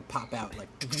just kind of pop out like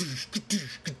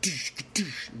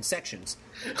in sections,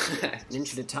 an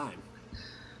inch at a time.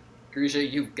 Grisha,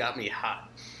 you've got me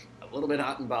hot. A little bit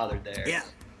hot and bothered there. Yeah.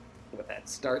 With that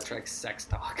Star Trek sex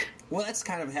talk. Well, that's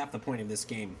kind of half the point of this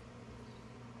game.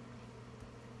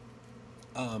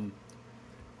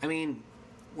 I mean,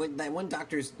 when that one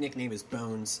doctor's nickname is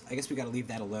Bones, I guess we gotta leave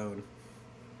that alone.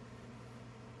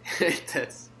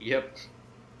 Yep.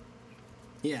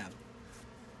 Yeah.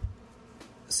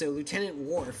 So, Lieutenant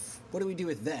Worf, what do we do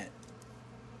with that?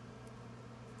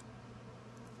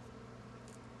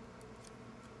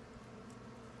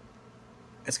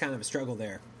 That's kind of a struggle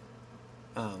there.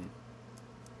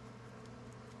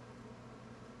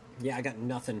 Yeah, I got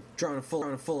nothing. Drawing a full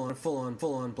on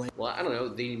blank. Well, I don't know.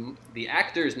 The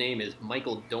actor's name is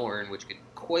Michael Dorn, which could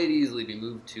quite easily be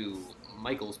moved to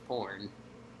Michael's Porn.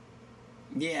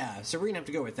 Yeah, so we're gonna have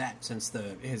to go with that since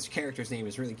his character's name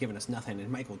is really giving us nothing, and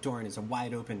Michael Dorn is a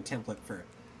wide open template for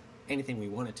anything we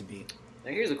want it to be.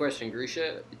 Now here's a question,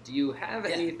 Grisha. Do you have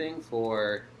anything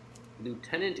for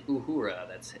Lieutenant Uhura?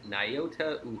 That's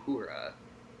Nyota Uhura.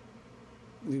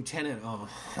 Lieutenant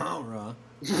Uhura.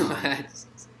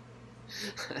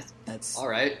 That's all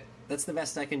right. That's the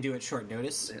best I can do at short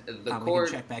notice. The we can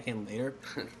check back in later.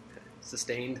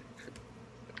 Sustained.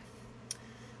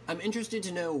 I'm interested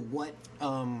to know what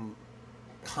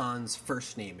Khan's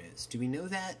first name is. Do we know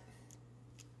that?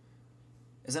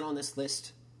 Is that on this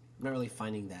list? I'm not really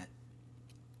finding that.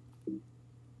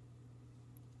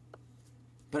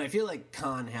 But I feel like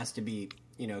Khan has to be,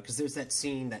 because there's that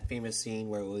famous scene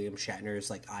where William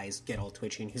Shatner's eyes get all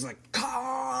twitchy and he's like,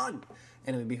 Khan!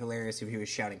 And it would be hilarious if he was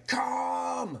shouting,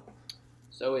 Come!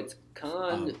 So it's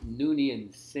Khan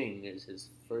Noonien Singh is his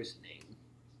first name.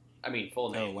 I mean, full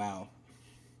name. Oh, wow.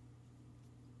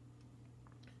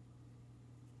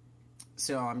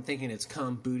 So I'm thinking it's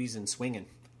Khan Booties and Swinging.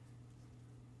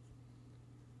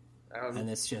 And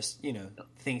it's just,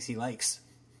 things he likes.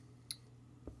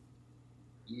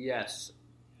 Yes.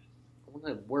 I want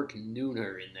to work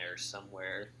Nooner in there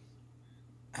somewhere.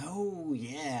 Oh,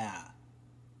 yeah.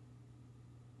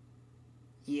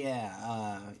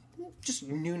 Yeah, just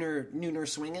nooner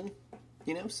swinging,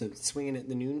 so swinging at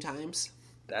the noon times.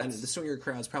 And the swinger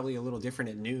crowd's probably a little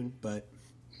different at noon, but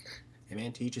hey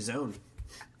man, to each his own.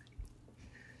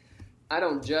 I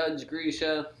don't judge,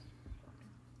 Grisha,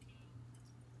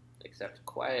 except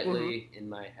quietly in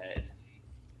my head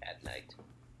at night.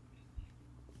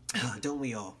 Don't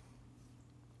we all?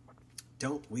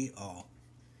 Don't we all?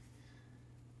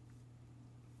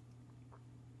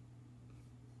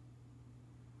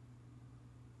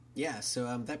 Yeah,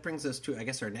 so that brings us to, I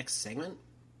guess, our next segment.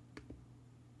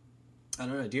 I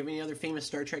don't know. Do you have any other famous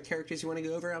Star Trek characters you want to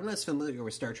go over? I'm not as familiar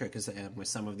with Star Trek as I am with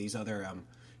some of these other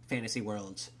fantasy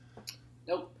worlds.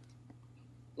 Nope.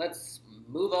 Let's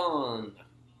move on.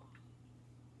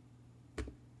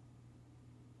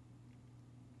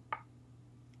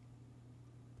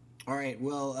 All right,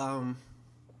 well,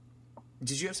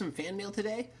 did you have some fan mail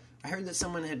today? I heard that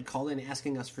someone had called in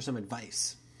asking us for some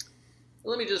advice.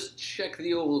 Let me just check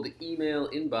the old email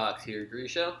inbox here,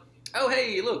 Grisha. Oh,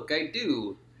 hey, look, I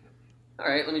do. All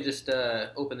right, let me just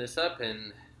open this up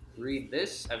and read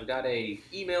this. I've got a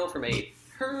email from a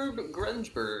Herb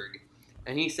Grungeberg,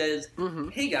 and he says,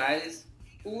 Hey, guys,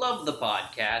 love the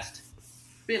podcast.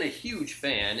 Been a huge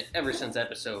fan ever since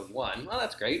episode 1. Well,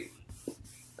 that's great.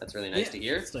 That's really nice to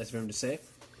hear. It's nice of him to say.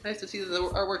 Nice to see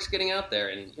that our work's getting out there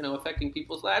and, affecting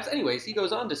people's lives. Anyways, he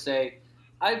goes on to say,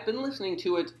 I've been listening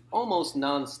to it almost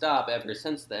non-stop ever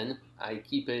since then. I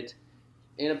keep it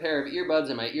in a pair of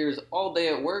earbuds in my ears all day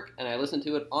at work, and I listen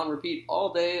to it on repeat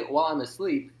all day while I'm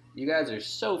asleep. You guys are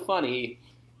so funny,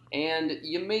 and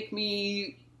you make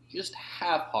me just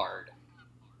half hard.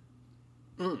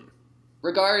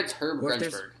 Regards, Herb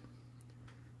Grungeberg.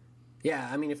 Yeah,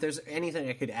 I mean, if there's anything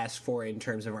I could ask for in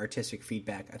terms of artistic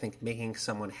feedback, I think making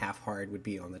someone half hard would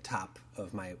be on the top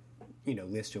of my,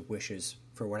 list of wishes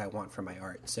for what I want from my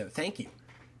art. So thank you,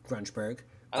 Grungeberg.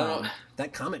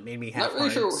 That comment made me half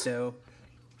hard, sure. So...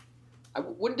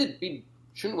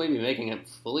 Shouldn't we be making it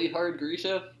fully hard,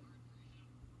 Grisha?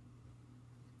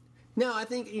 No, I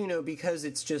think, because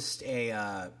it's just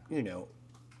a,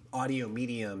 audio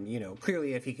medium,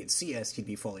 clearly if he could see us, he'd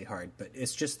be fully hard, but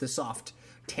it's just the soft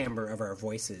timbre of our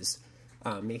voices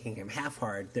making him half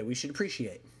hard that we should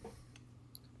appreciate.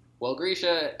 Well,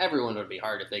 Grisha, everyone would be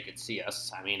hard if they could see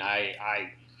us. I mean,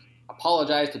 I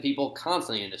apologize to people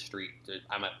constantly in the street.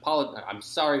 I'm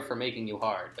sorry for making you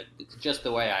hard, but it's just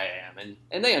the way I am,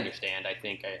 and they understand. I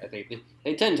think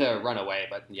they tend to run away,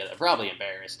 but yeah, they're probably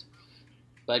embarrassed.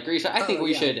 But Grisha, I think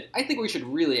we should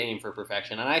really aim for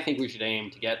perfection, and I think we should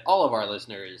aim to get all of our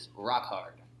listeners rock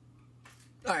hard.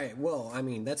 All right, well, I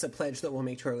mean, that's a pledge that we'll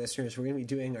make to our listeners. We're going to be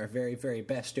doing our very, very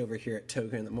best over here at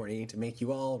Toga in the Morning to make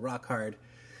you all rock hard.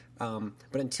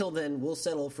 But until then, we'll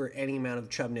settle for any amount of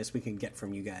chubness we can get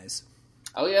from you guys.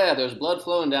 Oh yeah, there's blood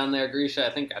flowing down there, Grisha.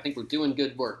 I think we're doing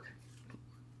good work.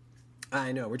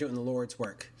 I know, we're doing the Lord's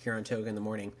work here on Toga in the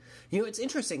Morning. You know, it's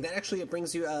interesting. That actually, it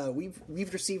brings you,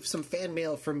 we've received some fan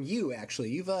mail from you, actually.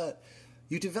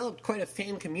 You developed quite a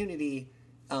fan community,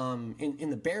 in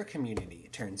the bear community,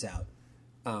 it turns out,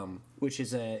 which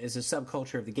is a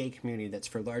subculture of the gay community that's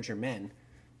for larger men.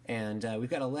 And, we've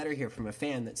got a letter here from a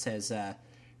fan that says,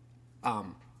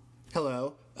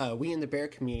 hello, we in the bear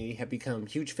community have become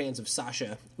huge fans of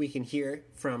Sasha. We can hear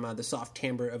from the soft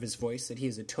timbre of his voice that he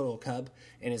is a total cub,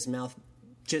 and his mouth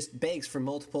just begs for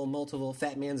multiple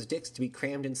fat man's dicks to be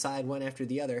crammed inside one after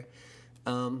the other.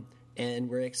 And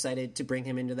we're excited to bring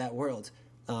him into that world.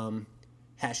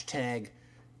 Hashtag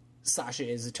Sasha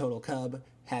is a total cub.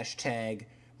 Hashtag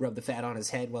rub the fat on his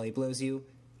head while he blows you.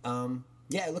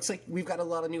 Yeah, it looks like we've got a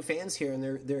lot of new fans here, and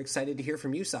they're excited to hear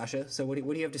from you, Sasha. So what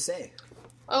do you have to say?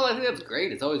 Oh, I think that's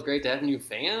great. It's always great to have new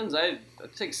fans. I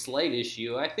take slight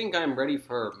issue. I think I'm ready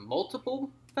for multiple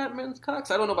fat men's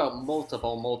cocks. I don't know about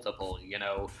multiple, you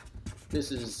know.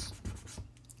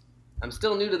 I'm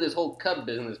still new to this whole cub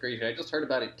business, Grisha. I just heard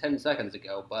about it 10 seconds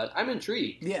ago, but I'm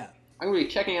intrigued. Yeah. I'm going to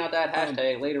be checking out that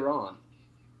hashtag later on.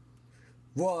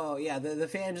 Well, yeah, the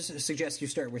fan just suggests you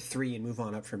start with 3 and move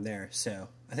on up from there. So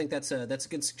I think that's a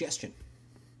good suggestion.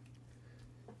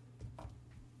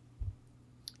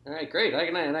 All right, great.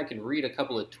 I can read a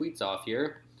couple of tweets off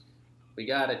here. We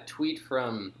got a tweet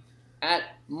from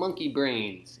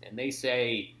 @monkeybrains, and they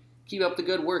say, "Keep up the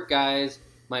good work, guys.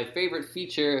 My favorite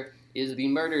feature is the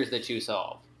murders that you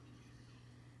solve."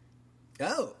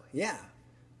 Oh, yeah.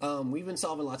 We've been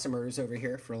solving lots of murders over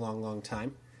here for a long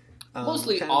time.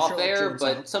 Mostly kind of off Sherlock air, Jones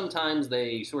but style. sometimes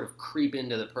they sort of creep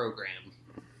into the program.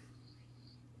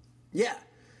 Yeah.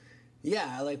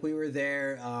 Yeah, like we were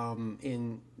there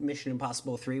in Mission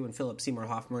Impossible 3 when Philip Seymour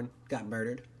Hoffman got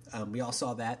murdered. We all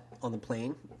saw that on the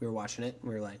plane. We were watching it, and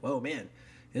we were like, whoa, man.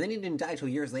 And then he didn't die till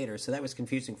years later, so that was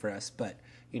confusing for us. But,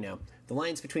 you know, the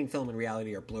lines between film and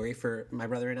reality are blurry for my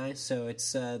brother and I, so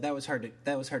it's that was hard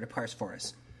to parse for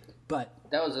us. But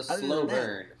that was a other slow than that-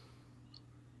 burn.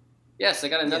 Yes, I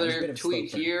got it was a another bit of a slow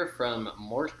tweet burn. here from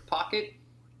Morshed Pocket.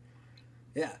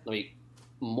 Yeah.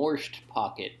 Morshed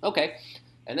Pocket. Okay.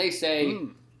 And they say,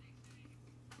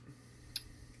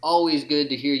 always good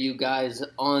to hear you guys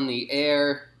on the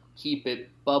air. Keep it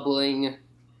bubbling.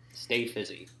 Stay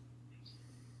fizzy.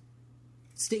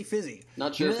 Stay fizzy.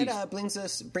 Not sure You know, if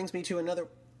that brings me to another...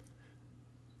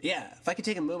 Yeah, if I could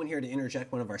take a moment here to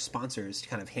interject one of our sponsors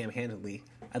kind of ham-handedly,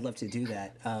 I'd love to do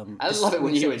that. I love it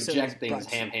when you inject things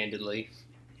brought- ham-handedly.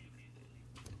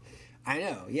 I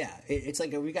know, yeah. It's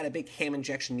like we got a big ham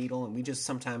injection needle, and you just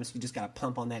got to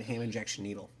pump on that ham injection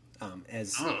needle,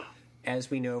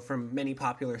 as we know from many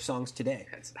popular songs today.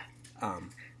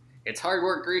 It's hard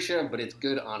work, Grisha, but it's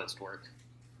good, honest work.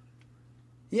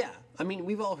 Yeah, I mean,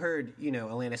 we've all heard,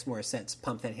 Alanis Morissette's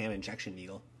 "Pump That Ham Injection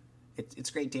Needle." It's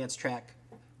a great dance track.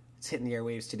 It's hitting the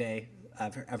airwaves today.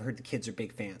 I've heard the kids are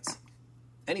big fans.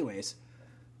 Anyways,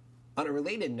 on a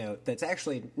related note, that's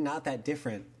actually not that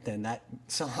different than that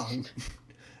song.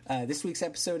 This week's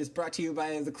episode is brought to you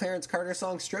by the Clarence Carter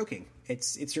song "Stroking."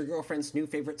 It's your girlfriend's new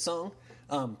favorite song.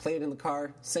 Play it in the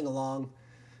car, sing along,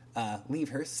 leave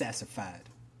her sassified.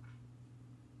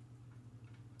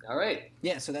 All right.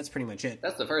 Yeah, so that's pretty much it.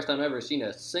 That's the first time I've ever seen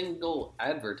a single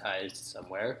advertised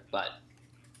somewhere, but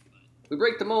we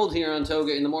break the mold here on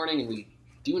Toga in the Morning, and we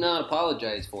do not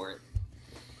apologize for it.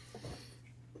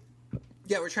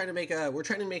 Yeah, we're trying to make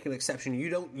an exception. You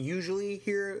don't usually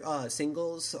hear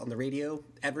singles on the radio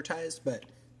advertised, but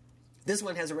this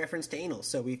one has a reference to anal,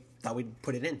 so we thought we'd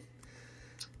put it in.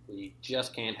 We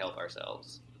just can't help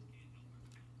ourselves.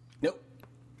 Nope.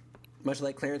 Much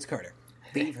like Clarence Carter.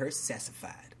 Leave her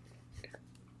sassified.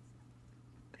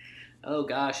 Oh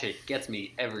gosh, it gets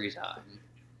me every time.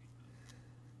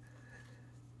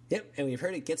 Yep, and we've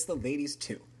heard it gets the ladies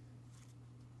too.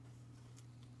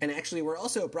 And actually, we're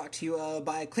also brought to you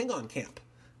by Klingon Camp.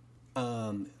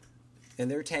 And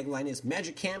their tagline is,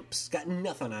 "Magic Camp's got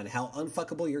nothing on how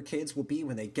unfuckable your kids will be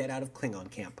when they get out of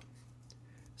Klingon Camp."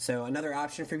 So another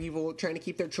option for people trying to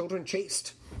keep their children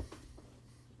chaste.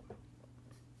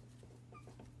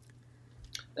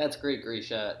 That's great,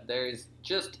 Grisha. There's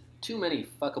just too many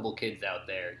fuckable kids out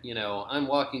there. You know, I'm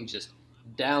walking just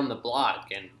down the block,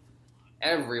 and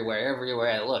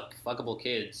everywhere I look, fuckable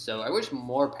kids. So I wish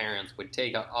more parents would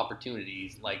take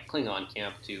opportunities like Klingon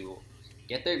Camp to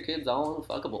get their kids all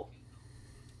unfuckable.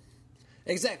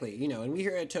 Exactly, and we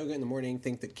here at Toga in the Morning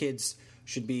think that kids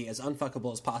should be as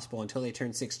unfuckable as possible until they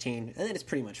turn 16, and then it's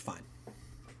pretty much fine.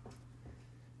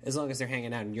 As long as they're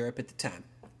hanging out in Europe at the time.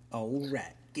 All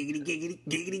right. Giggity, giggity,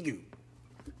 giggity, goo.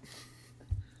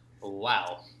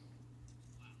 Wow.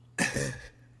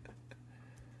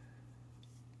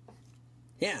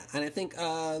 Yeah, and I think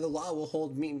the law will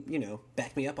hold me,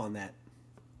 back me up on that.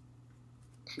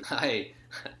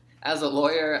 As a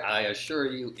lawyer, I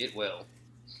assure you it will.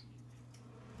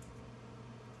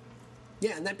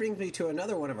 Yeah, and that brings me to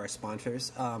another one of our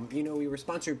sponsors. We were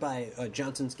sponsored by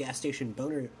Johnson's Gas Station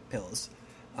Boner Pills.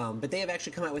 But they have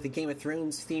actually come out with a Game of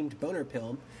Thrones themed boner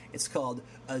pill. It's called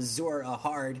Azor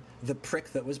Ahard, the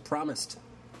prick that was promised.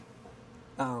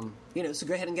 So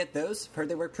go ahead and get those. Heard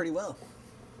they work pretty well.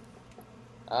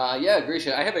 Yeah,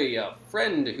 Grisha, I have a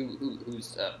friend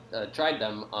who's tried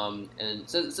them and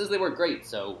says they work great.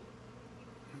 So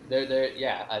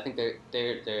I think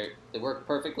they work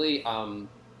perfectly.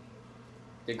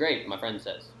 They're great, my friend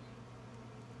says.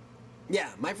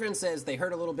 Yeah, my friend says they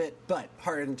hurt a little bit, but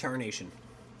harder than tarnation.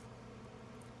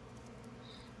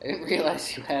 I didn't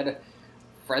realize you had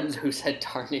friends who said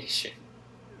tarnation.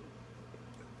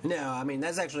 No, I mean,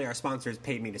 that's actually our sponsors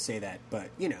paid me to say that,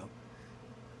 but,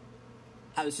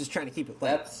 I was just trying to keep it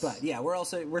light. But, yeah,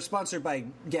 we're sponsored by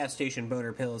Gas Station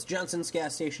Boner Pills. Johnson's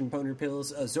Gas Station Boner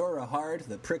Pills, Azor Ahard,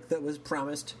 the prick that was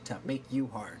promised to make you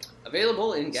hard.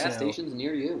 Available in gas stations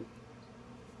near you.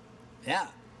 Yeah.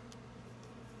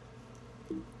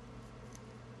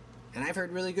 And I've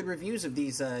heard really good reviews of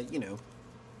these,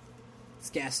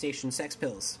 gas station sex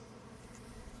pills.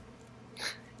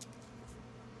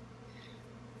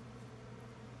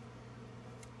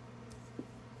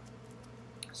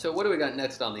 So what do we got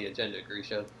next on the agenda,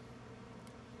 Grisha?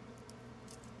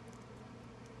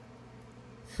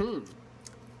 Well,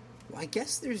 I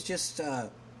guess there's just,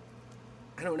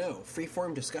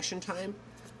 freeform discussion time.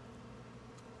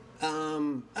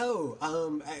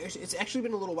 It's actually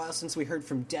been a little while since we heard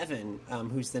from Devin,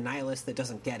 who's the nihilist that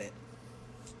doesn't get it.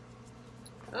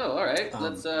 Oh, all right.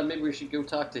 Let's maybe we should go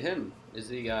talk to him. Is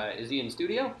he in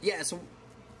studio? Yeah.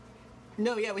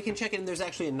 No, we can check in. There's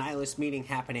actually a nihilist meeting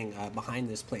happening behind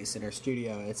this place in our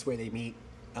studio. It's where they meet.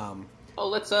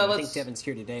 Let's think Devin's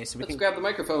here today, so let's grab the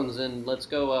microphones and let's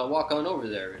go walk on over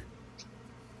there.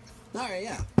 All right.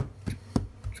 Yeah.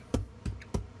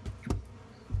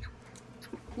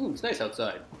 Ooh, it's nice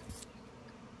outside.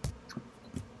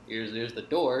 There's the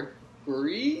door.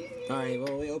 Breathe. All right.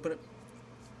 Well, we open it.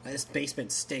 This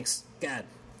basement stinks. God.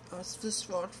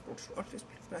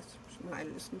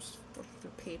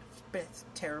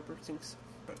 Terrible things.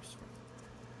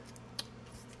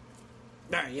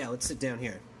 Alright, yeah, let's sit down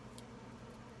here.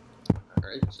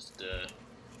 Alright, just,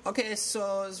 Okay,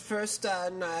 so first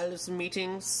nihilism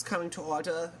meetings coming to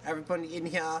order. Everybody in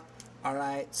here.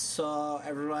 Alright, so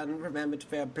everyone remember to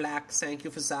wear black. Thank you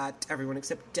for that. Everyone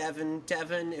except Devin.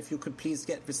 Devin, if you could please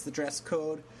get this the dress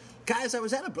code. Guys, I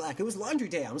was out of black. It was laundry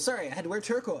day. I'm sorry. I had to wear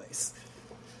turquoise.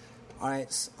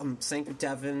 Alright, thank you,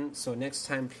 Devin. So next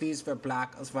time, please wear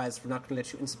black. Otherwise, we're not going to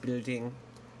let you into the building.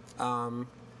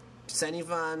 Does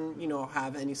anyone,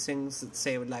 have any things that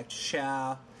they would like to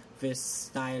share? This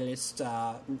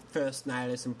first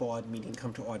nihilism board meeting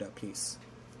come to order, please.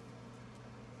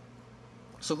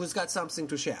 So who's got something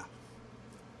to share?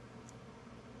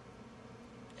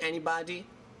 Anybody?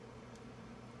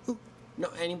 No,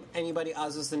 anybody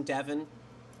other than Devin?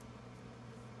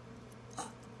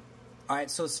 Alright,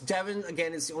 so Devin,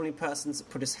 again, is the only person that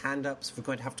put his hand up, so we're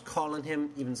going to have to call on him,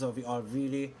 even though we all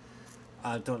really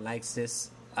don't like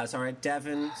this. It's alright,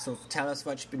 Devin, so tell us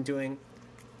what you've been doing.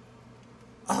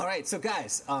 Alright, so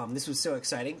guys, this was so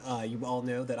exciting. You all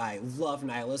know that I love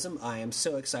nihilism. I am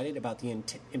so excited about the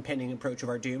impending approach of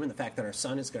our doom and the fact that our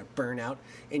sun is going to burn out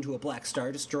into a black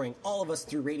star, destroying all of us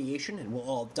through radiation, and we'll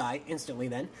all die instantly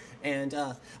then. And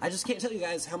I just can't tell you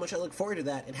guys how much I look forward to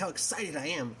that and how excited I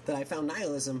am that I found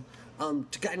nihilism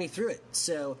to guide me through it.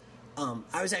 So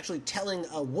I was actually telling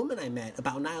a woman I met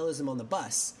about nihilism on the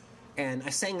bus, and I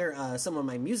sang her some of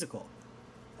my musical.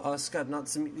 Oh, Scott,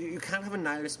 you can't have a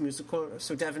nihilist musical,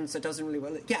 so Devin, that doesn't really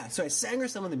well. Yeah, so I sang her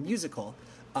some of the musical,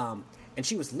 and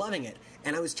she was loving it.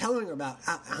 And I was telling her about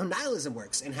how nihilism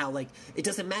works and how, it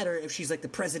doesn't matter if she's, the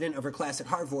president of her class at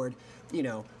Harvard,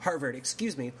 or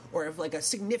if, a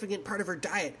significant part of her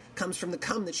diet comes from the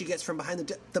cum that she gets from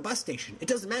behind the bus station. It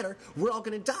doesn't matter. We're all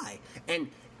going to die. And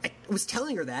I was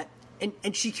telling her that,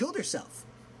 and she killed herself.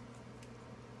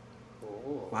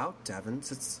 Oh. Wow, Devin,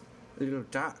 it's a little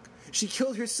dark. She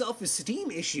killed her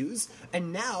self-esteem issues,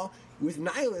 and now, with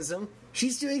nihilism,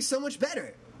 she's doing so much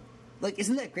better.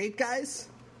 Isn't that great, guys?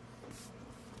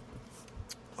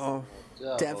 Oh,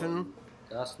 Devin.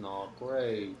 That's not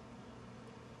great.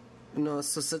 No,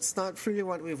 so it's not really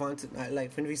what we wanted.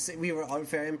 Like when we were all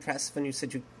very impressed when you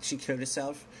said she killed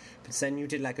herself, but then you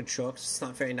did like a joke. It's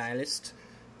not very nihilist,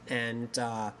 and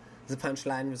the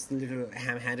punchline was a little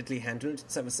ham-handedly handled.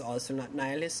 So it was also not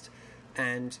nihilist,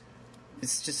 and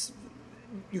it's just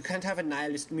you can't have a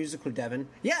nihilist musical, Devin.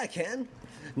 Yeah, I can.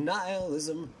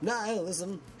 Nihilism,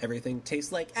 nihilism. Everything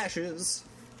tastes like ashes.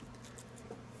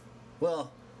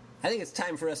 Well, I think it's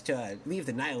time for us to leave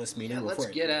the nihilist meeting before let's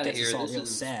get out of it gets here. us all This real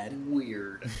is sad.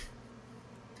 weird.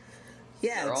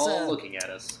 Yeah, They're it's, all looking at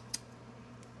us.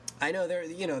 I know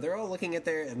they're all looking at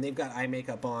and they've got eye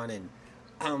makeup on, and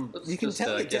Let's you can just,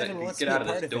 tell that Devin wants to get be out a of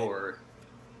part this of door.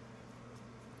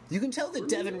 it. You can tell that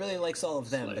Devin really likes all of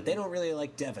them, but they don't really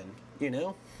like Devin. You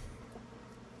know,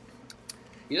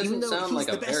 He Even doesn't though sound he's like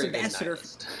the a best very good ambassador.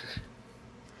 nihilist.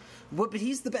 well, but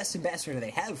he's the best ambassador they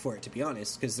have for it, to be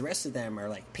honest, because the rest of them are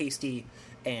like pasty,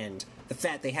 and the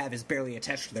fat they have is barely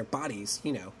attached to their bodies.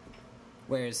 You know,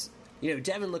 whereas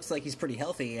Devin looks like he's pretty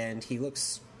healthy, and he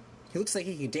looks like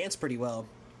he can dance pretty well.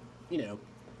 You know,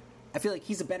 I feel like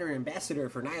he's a better ambassador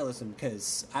for nihilism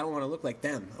because I don't want to look like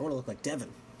them. I want to look like Devin.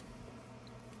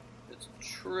 It's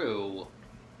true.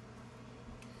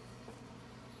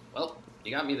 Well,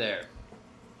 you got me there.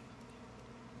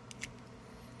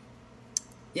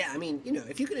 Yeah, I mean,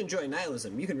 if you can enjoy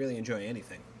nihilism, you can really enjoy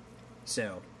anything.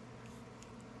 So,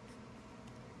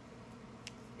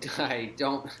 I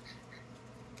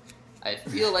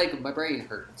feel like my brain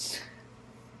hurts.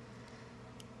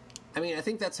 I mean, I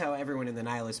think that's how everyone in the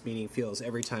nihilist meeting feels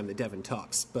every time that Devin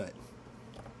talks, but...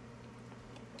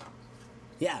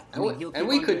 Yeah, I mean, he'll keep And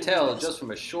we on could doing tell his best. just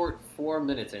from a short 4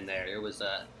 minutes in there, it was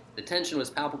the tension was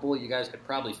palpable. You guys could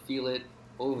probably feel it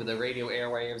over the radio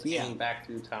airwaves, Yeah. hanging back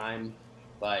through time.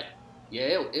 But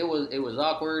yeah, it was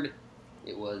awkward.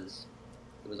 It was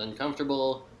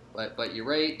uncomfortable. But you're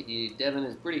right. Devin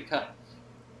is pretty cut.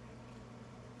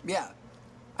 Yeah.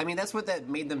 I mean, that's what that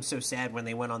made them so sad when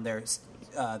they went on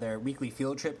their weekly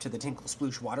field trip to the Tinkle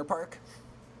Sploosh Water Park,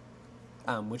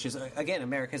 which is, again,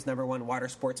 America's #1 water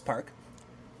sports park.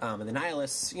 And the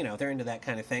nihilists, they're into that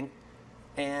kind of thing.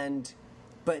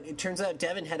 But it turns out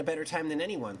Devin had a better time than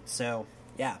anyone. So,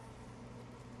 yeah.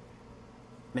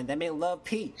 Man, that man loved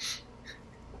Pete.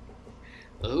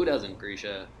 Well, who doesn't,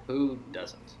 Grisha? Who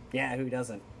doesn't? Yeah, who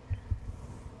doesn't?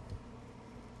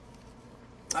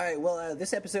 All right, well,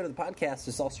 this episode of the podcast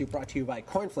is also brought to you by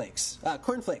Cornflakes.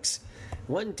 Cornflakes.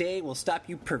 One day will stop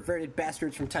you perverted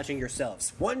bastards from touching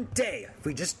yourselves. One day. If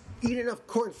we just eat enough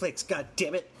cornflakes,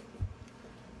 goddammit.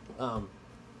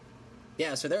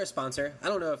 Yeah, so they're a sponsor. I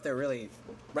don't know if they're really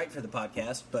right for the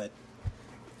podcast, but...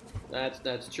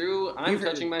 That's true. I'm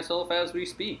touching myself as we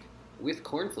speak with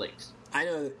cornflakes. I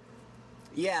know.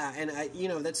 Yeah, and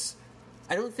that's...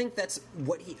 I don't think that's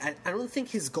what I don't think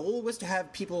his goal was to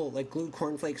have people, like, glue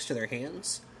cornflakes to their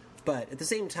hands. But at the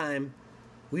same time,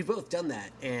 we've both done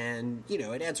that. And,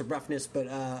 it adds a roughness, but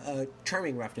a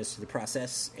charming roughness to the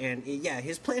process. And, yeah,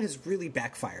 his plan has really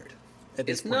backfired. At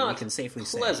this point, we can safely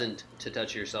say. It's not pleasant to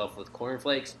touch yourself with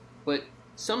cornflakes, but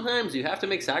sometimes you have to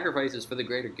make sacrifices for the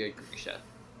greater good, Grisha.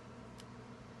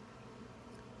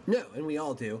 No, and we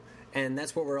all do. And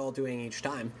that's what we're all doing each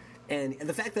time. And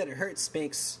the fact that it hurts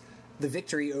makes the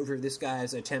victory over this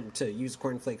guy's attempt to use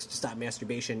cornflakes to stop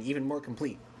masturbation even more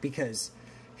complete. Because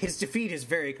his defeat is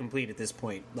very complete at this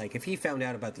point. Like, if he found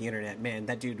out about the internet, man,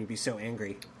 that dude would be so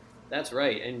angry. That's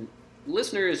right. And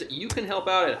listeners, you can help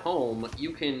out at home.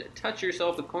 You can touch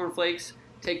yourself with cornflakes,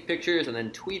 take pictures, and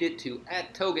then tweet it to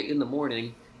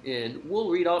 @TogaInTheMorning, and we'll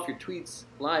read off your tweets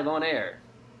live on air.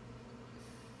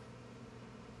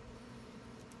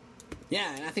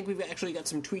 Yeah, and I think we've actually got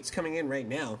some tweets coming in right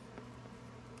now.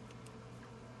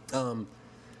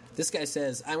 This guy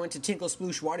says, I went to Tinkle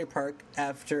Sploosh Water Park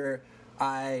after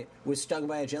I was stung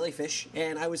by a jellyfish,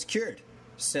 and I was cured.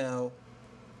 So,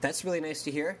 that's really nice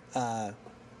to hear.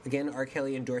 Again, R.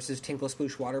 Kelly endorses Tinkle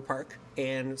Sploosh Water Park,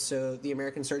 and so the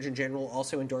American Surgeon General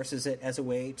also endorses it as a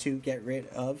way to get rid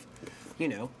of,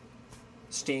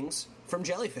 stings from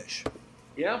jellyfish.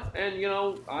 Yeah, and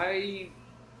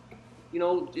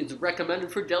it's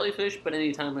recommended for jellyfish, but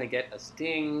anytime I get a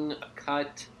sting, a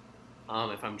cut,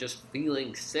 if I'm just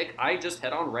feeling sick, I just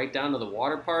head on right down to the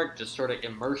water park, just sort of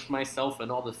immerse myself in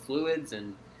all the fluids,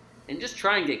 and just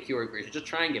try and get cured, Grisha. Just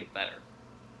try and get better.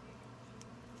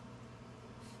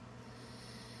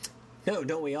 No,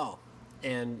 don't we all?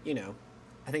 And,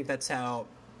 I think that's how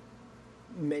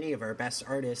many of our best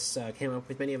artists came up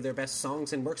with many of their best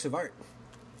songs and works of art.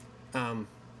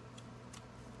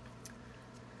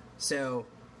 So,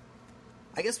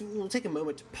 I guess we'll take a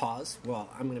moment to pause. Well,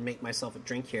 I'm going to make myself a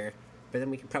drink here, but then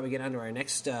we can probably get on to our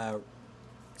next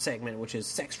segment, which is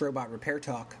Sex Robot Repair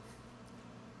Talk.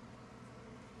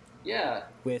 Yeah.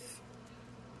 with.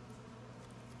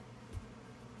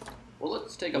 Well,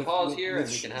 let's take a pause here and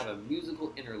we can have a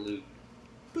musical interlude.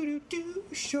 Boo-doo-doo,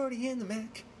 Shorty and the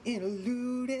Mac,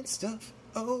 interlude and stuff.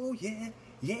 Oh yeah,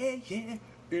 yeah, yeah,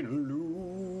 interlude.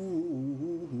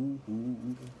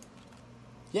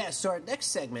 Yeah, so our next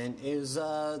segment is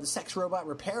the Sex Robot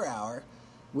Repair Hour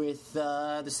with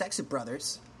the Sexit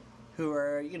Brothers, who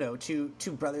are, two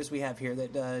brothers we have here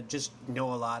that just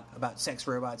know a lot about sex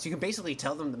robots. You can basically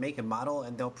tell them the make and model,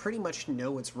 and they'll pretty much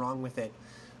know what's wrong with it.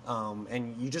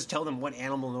 And you just tell them what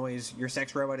animal noise your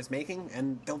sex robot is making,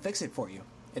 and they'll fix it for you.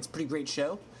 It's a pretty great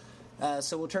show.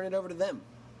 So we'll turn it over to them.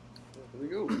 Here we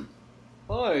go.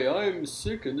 Hi, I'm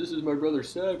Sick, and this is my brother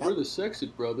Sack. We're the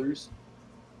Sexit Brothers.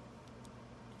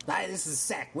 Hi, this is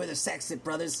Sack. We're the Sexit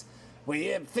Brothers. We're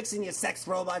here fixing your sex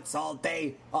robots all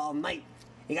day, all night.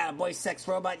 You got a boy sex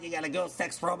robot, you got a girl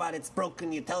sex robot, it's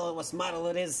broken, you tell her what model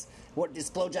it is, what this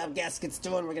blowjob gasket's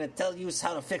doing, we're going to tell you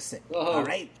how to fix it. Oh, all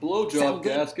right? Blowjob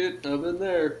gasket, I've been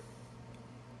there.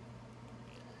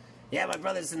 Yeah, my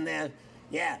brother's in there.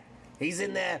 Yeah, he's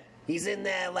in there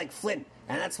like Flint,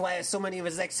 and that's why so many of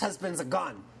his ex-husbands are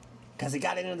gone. Because he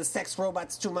got into the sex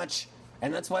robots too much,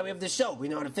 and that's why we have this show. We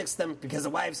know how to fix them, because the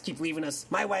wives keep leaving us.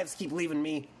 My wives keep leaving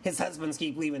me. His husbands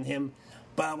keep leaving him.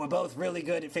 But we're both really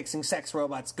good at fixing sex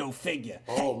robots. Go figure.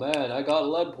 Oh, man, I got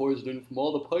lead poisoning from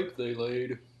all the pipe they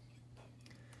laid.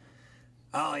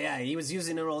 Oh, yeah, he was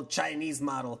using an old Chinese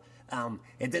model.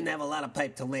 It didn't have a lot of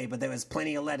pipe to lay, but there was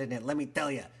plenty of lead in it, let me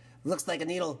tell you. Looks like a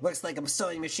needle, works like a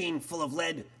sewing machine full of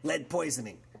lead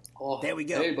poisoning. Oh, there we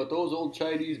go. Hey, but those old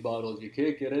Chinese models, you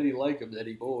can't get any like them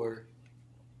anymore.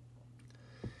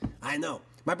 I know.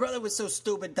 My brother was so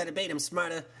stupid that it made him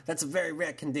smarter. That's a very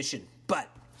rare condition. But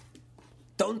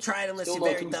don't try it unless you're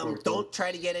very dumb. Smart, don't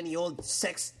try to get any old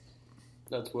sex.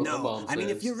 That's what my mom says. I mean,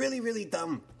 if you're really, really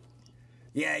dumb,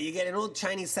 yeah, you get an old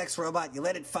Chinese sex robot, you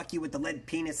let it fuck you with the lead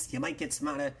penis, you might get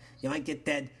smarter, you might get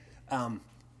dead. I'm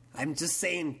just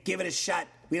saying, give it a shot.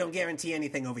 We don't guarantee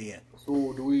anything over here.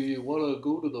 So, do we want to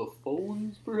go to the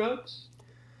phones, perhaps?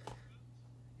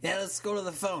 Yeah, let's go to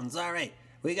the phones. All right.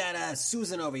 We got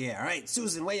Susan over here. All right,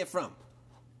 Susan, where you from?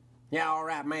 Yeah, all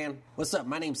right, man. What's up?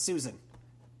 My name's Susan.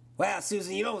 Well,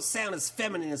 Susan, you don't sound as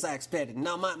feminine as I expected.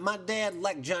 No, my dad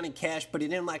liked Johnny Cash, but he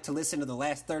didn't like to listen to the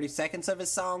last 30 seconds of his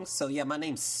songs. So, yeah, my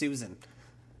name's Susan.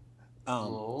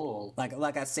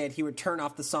 Like I said, he would turn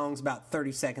off the songs about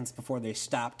 30 seconds before they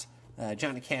stopped.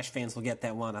 Johnny Cash fans will get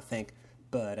that one, I think.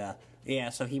 But, yeah,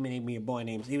 so he named me a boy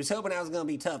named... He was hoping I was going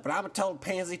to be tough, but I'm a total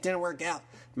pansy. Didn't work out,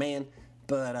 man.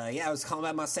 But, yeah, I was calling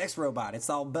about my sex robot. It's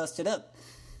all busted up.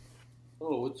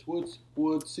 Oh,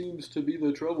 what seems to be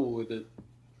the trouble with it?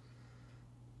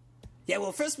 Yeah,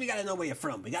 well, first we gotta know where you're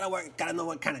from. We gotta know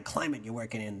what kind of climate you're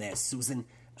working in there, Susan.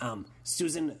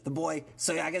 Susan, the boy.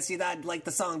 So I guess you thought like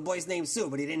the song "Boy's Named Sue,"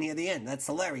 but he didn't hear the end. That's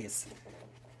hilarious.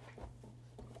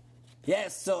 Yeah,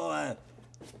 so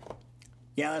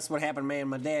yeah, that's what happened, man.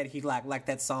 My dad, he liked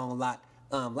that song a lot.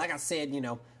 Like I said,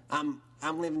 I'm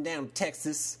living down in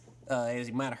Texas. As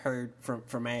you might have heard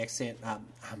from my accent,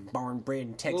 I'm born and bred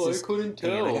in Texas. Oh, I couldn't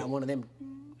tell. And I got one of them.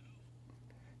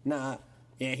 Nah,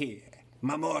 yeah,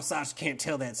 my mustache can't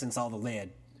tell that since all the lead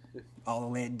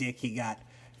dick he got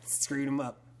screwed him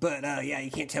up. But yeah,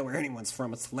 you can't tell where anyone's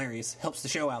from. It's hilarious. Helps the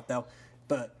show out though.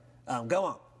 But go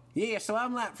on. Yeah, so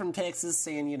I'm like from Texas,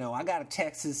 and I got a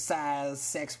Texas-sized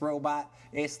sex robot.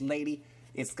 It's lady.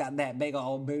 It's got that big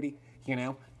old booty.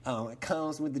 It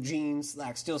comes with the jeans,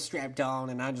 like still strapped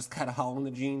on, and I just cut a hole in the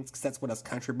jeans because that's what us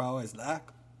country boys like.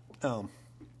 But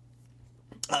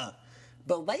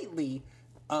lately,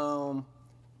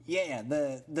 yeah,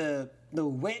 the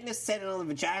wetness setting on the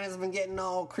vagina has been getting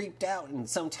all creeped out, and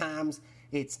sometimes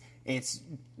it's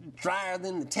drier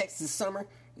than the Texas summer,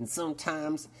 and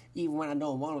sometimes even when I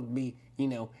don't want it to be,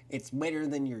 it's wetter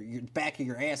than your back of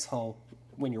your asshole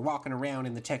when you're walking around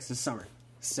in the Texas summer.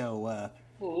 So,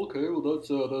 Oh, okay. Well, that's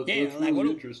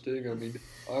really interesting. I mean,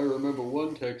 I remember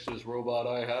one Texas robot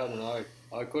I had, and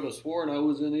I could have sworn I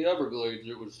was in the Everglades.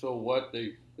 It was so wet.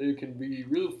 They can be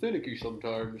real finicky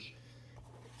sometimes.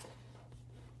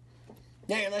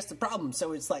 Yeah, that's the problem.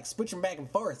 So it's like switching back and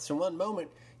forth. So one moment,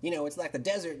 it's like the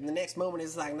desert, and the next moment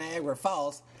it's like Niagara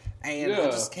Falls, and I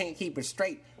just can't keep it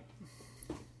straight.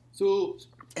 So,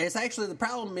 and it's actually, the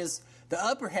problem is the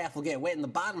upper half will get wet and the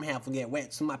bottom half will get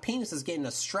wet. So my penis is getting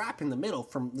a stripe in the middle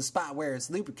from the spot where it's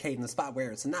lubricated and the spot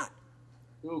where it's not.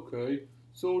 Okay.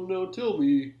 So now tell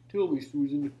me,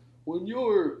 Susan, when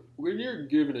you're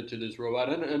giving it to this robot,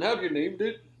 and have you named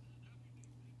it?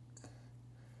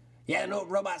 Yeah, no,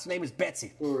 robot's name is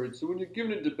Betsy. Alright, so when you're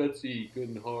giving it to Betsy good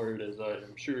and hard, as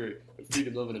I'm sure a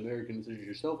freedom-loving American such as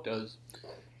yourself does,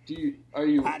 Are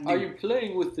you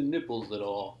playing with the nipples at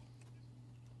all?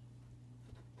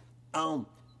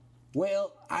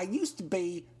 Well, I used to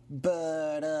be,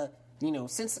 but,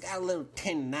 since I got a little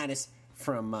tendinitis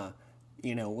from,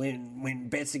 when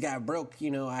Betsy got broke,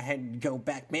 I had to go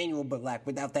back manual, but,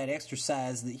 without that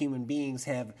exercise that human beings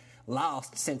have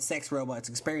lost since sex robots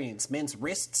experience, men's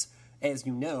wrists, as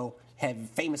you know, have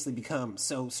famously become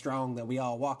so strong that we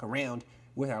all walk around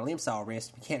with our limbs all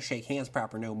wrist. We can't shake hands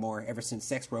proper no more ever since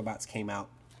sex robots came out.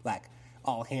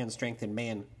 All hand strength in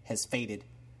man has faded.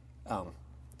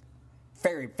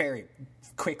 Very, very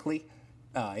quickly.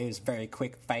 It was very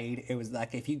quick fade. It was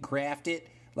if you graphed it,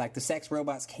 the sex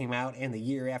robots came out, and the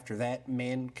year after that,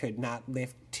 men could not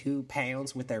lift 2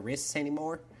 pounds with their wrists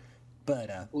anymore.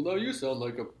 But, well, now you sound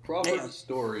like a proper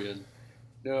historian.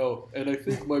 Now, and I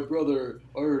think my brother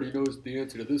already knows the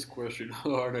answer to this question,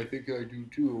 and I think I do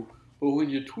too. But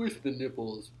when you twist the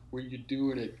nipples, were you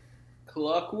doing it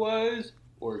clockwise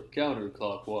or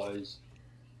counterclockwise?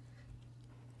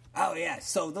 Oh, yeah.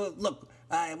 So, look,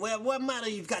 what model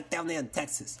you've got down there in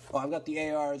Texas? Oh, I've got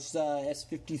the ARS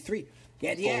S53.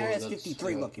 Yeah, the ARS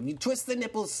S53. Look, if you twist the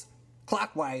nipples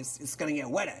clockwise, it's going to get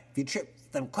wetter. If you trip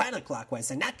them counterclockwise,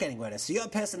 they're not getting wetter. So you're a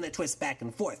person that twists back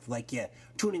and forth, like you're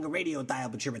tuning a radio dial,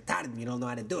 but you're retarded and you don't know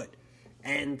how to do it.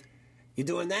 And you're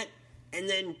doing that, and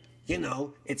then,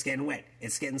 it's getting wet.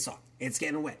 It's getting soft. It's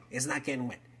getting wet. It's not getting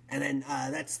wet. And then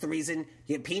that's the reason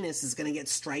your penis is going to get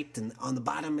striped, and on the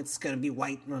bottom it's going to be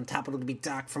white, and on top it'll be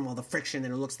dark from all the friction,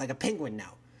 and it looks like a penguin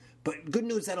now. But good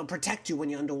news, that'll protect you when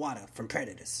you're underwater from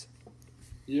predators.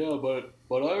 Yeah, but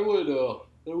I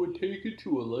would take it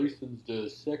to a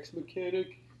licensed sex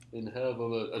mechanic and have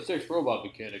a sex robot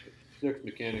mechanic. Sex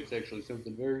mechanic's actually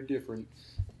something very different.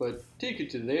 But take it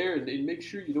to there and make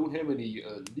sure you don't have any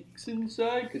leaks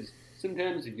inside, because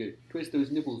sometimes if you twist those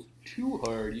nipples too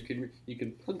hard, you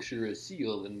can puncture a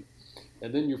seal, and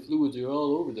then your fluids are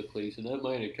all over the place, and that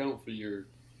might account for your,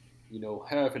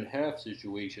 half and half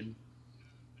situation.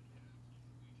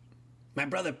 My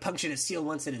brother punctured a seal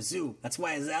once at a zoo. That's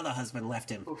why his other husband left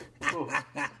him.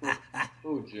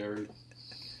 Oh, Jerry.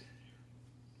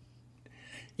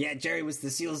 Yeah, Jerry was the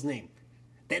seal's name.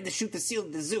 They had to shoot the seal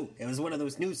at the zoo. It was one of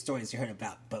those news stories you heard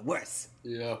about, but worse.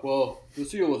 Yeah, well, the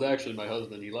seal was actually my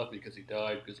husband. He left me because he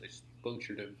died because I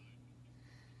punctured him.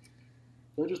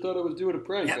 I just thought I was doing a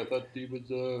prank. Yep. I thought he was,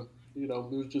 it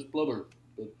was just blubber.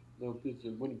 But no,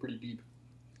 it went pretty deep.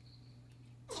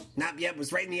 It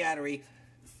was right in the artery.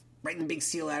 Right in the big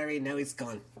seal artery, and now he's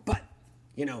gone. But,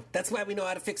 that's why we know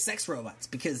how to fix sex robots,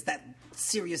 because that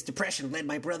serious depression led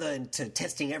my brother into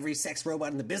testing every sex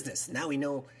robot in the business. Now we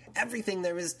know everything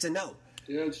there is to know.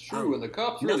 Yeah, it's true, and the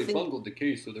cops really bungled the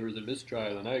case, so there was a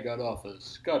mistrial, and I got off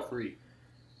scot-free.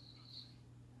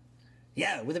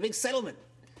 Yeah, with a big settlement.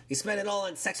 He spent it all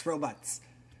on sex robots.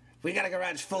 We got a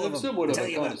garage full of them. Somewhat of tell a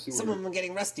you about. connoisseur. Some of them are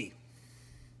getting rusty.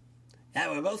 Yeah,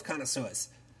 we're both connoisseurs.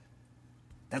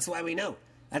 That's why we know.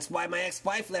 That's why my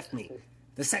ex-wife left me.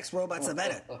 The sex robots are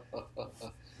better.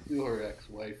 Your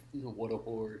ex-wife. What a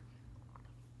whore.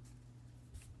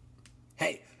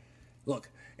 Hey, look,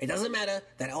 it doesn't matter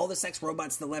that all the sex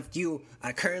robots that left you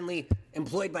are currently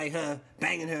employed by her,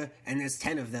 banging her, and there's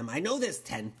 10 of them. I know there's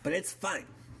 10, but it's fine.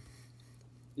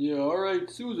 Yeah, all right,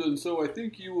 Susan, so I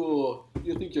think you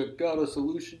think you got a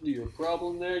solution to your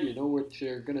problem there? You know what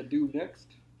you're going to do next?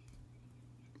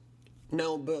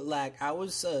 No, but, I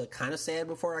was kind of sad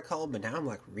before I called, but now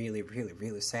I'm, really, really,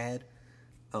 really sad.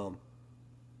 I'm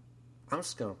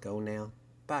just gonna go now.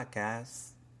 Bye,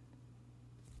 guys.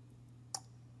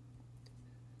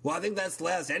 Well, I think that's the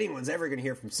last anyone's ever gonna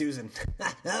hear from Susan.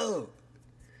 Oh!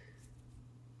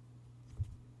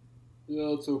 Yeah,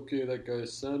 it's okay. That guy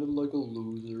sounded like a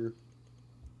loser.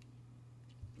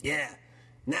 Yeah.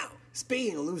 Now,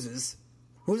 speaking of losers,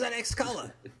 who's that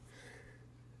ex-caller?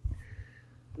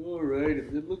 All right,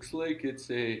 it looks like it's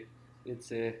a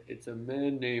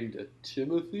man named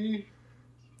Timothy.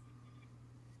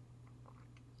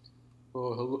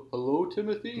 Oh, hello,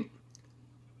 Timothy.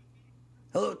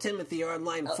 Hello, Timothy. You're on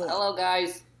line 4. Hello,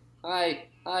 guys. Hi.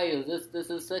 Is this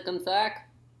is Sick and Sack?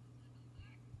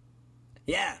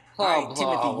 Yeah. All right,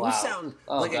 Timothy. Wow. You sound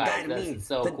like guys, a guy to me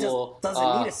so that cool.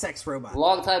 doesn't need a sex robot.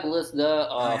 Long-time listener,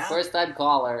 Yeah? first-time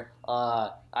caller.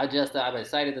 I'm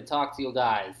excited to talk to you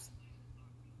guys.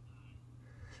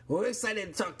 Well, we're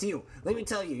excited to talk to you. Let me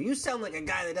tell you, you sound like a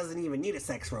guy that doesn't even need a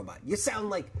sex robot. You sound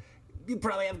like you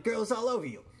probably have girls all over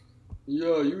you.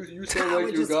 Yeah, you sound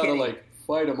like you gotta kidding.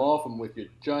 fight him off him with your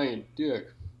giant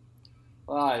dick.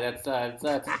 Oh, that's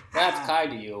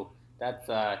kind of you. That's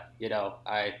I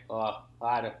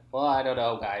don't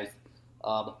know, guys.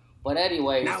 But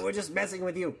anyway. No, we're just messing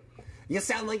with you. You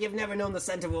sound like you've never known the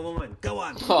scent of a woman. Go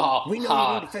on. Oh, We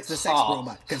know you need to fix the sex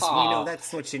robot, because we know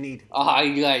that's what you need. Oh,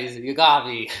 you guys, you got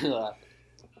me.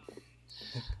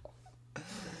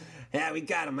 Yeah, we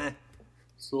got him, man.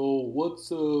 So,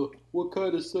 what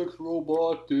kind of sex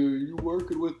robot are you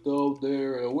working with down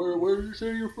there? Where did you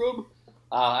say you're from?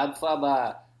 I'm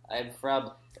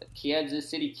from Kansas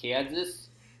City, Kansas.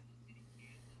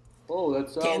 Oh,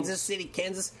 that sounds... Kansas City,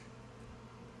 Kansas.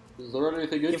 Is there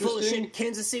anything You're interesting? full of shit.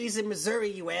 Kansas City's in Missouri,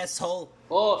 you asshole.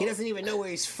 Oh. He doesn't even know where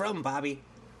he's from, Bobby.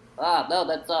 No,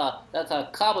 that's a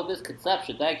common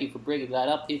misconception. Thank you for bringing that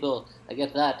up. People, I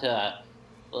guess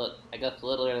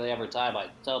literally every time I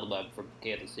tell them I'm from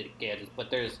Kansas City, Kansas.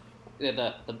 But there's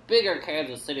the bigger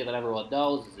Kansas City that everyone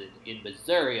knows is in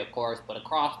Missouri, of course. But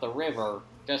across the river,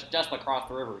 just across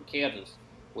the river in Kansas,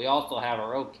 we also have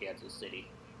our own Kansas City.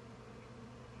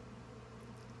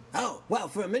 Oh, well,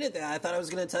 for a minute there, I thought I was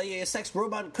going to tell you your sex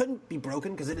robot couldn't be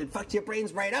broken because it had fucked your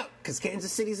brains right out, because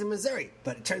Kansas City's in Missouri.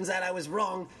 But it turns out I was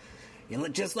wrong. You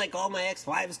look just like all my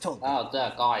ex-wives told me. Oh, guys,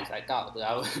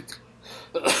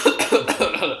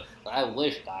 I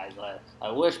wish, guys,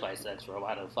 I wish my sex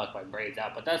robot would fuck my brains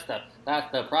out, but that's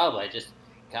the problem. I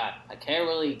can't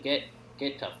really get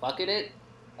to fucking it.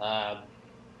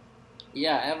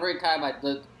 Yeah, every time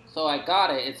so I got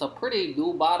it. It's a pretty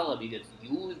new model. I mean, it's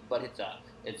used, but it's a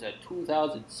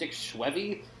 2006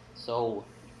 Chevy. So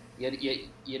you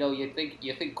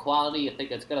think quality. You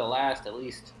think it's gonna last at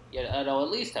least at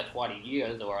least 20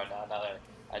 years or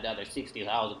another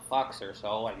 60,000 bucks or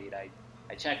so. I mean,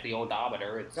 I checked the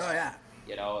odometer. It's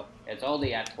it's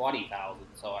only at 20,000.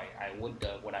 So I wouldn't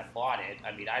when I bought it.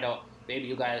 I mean, I don't. Maybe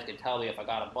you guys can tell me if I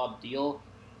got a bum deal,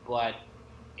 but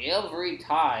every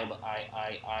time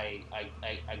I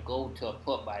go to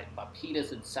put my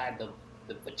penis inside the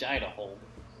vagina hole.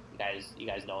 You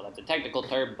guys know that's a technical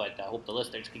term, but I hope the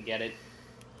listeners can get it.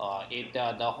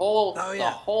 The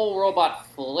whole robot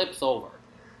flips over.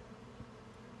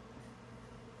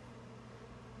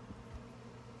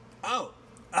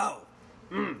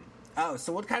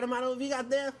 So what kind of model have you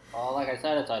got there? Like I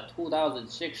said, it's a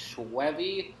 2006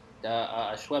 Chevy,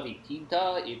 a Chevy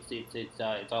Tinta. It's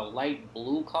a light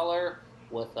blue color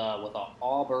with a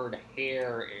auburn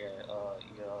hair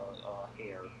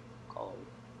color.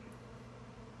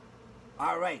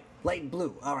 All right, light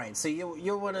blue. All right, so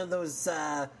you're one of those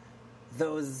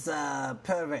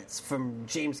perverts from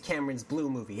James Cameron's Blue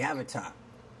movie, Avatar.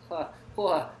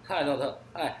 Well, I don't know.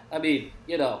 I mean,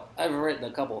 I've written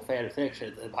a couple of fan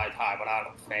fictions in my time, but I'm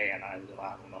a fan. I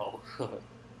don't know.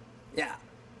 Yeah.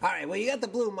 All right, well, you got the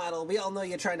blue model. We all know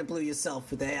you're trying to blue yourself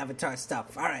with the Avatar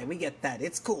stuff. All right, we get that.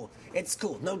 It's cool.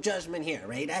 No judgment here,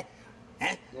 right?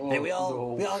 No, hey, we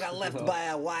all got left by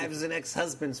our wives and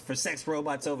ex-husbands for sex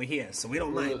robots over here, so we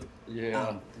don't mind.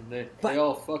 Yeah, they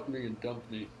all fucked me and dumped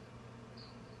me.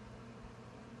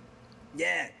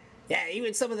 Yeah,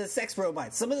 even some of the sex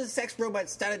robots. Some of the sex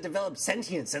robots started to develop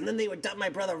sentience, and then they would dump my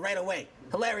brother right away.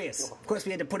 Hilarious. Of course,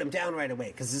 we had to put him down right away,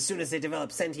 because as soon as they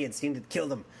developed sentience, you needed to kill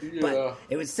them. Yeah. But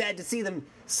it was sad to see them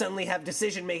suddenly have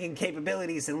decision-making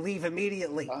capabilities and leave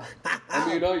immediately.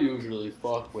 I mean, I usually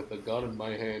fuck with a gun in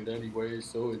my hand anyway,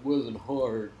 so it wasn't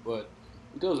hard, but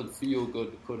it doesn't feel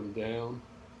good to put him down.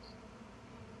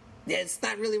 Yeah, it's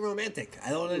not really romantic.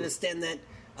 I don't understand that.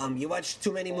 You watch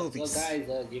too many movies. So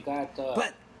guys, you got...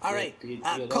 But... All right,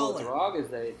 caller. What's wrong? Is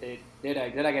did I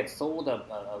get sold a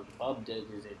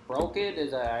is it broken?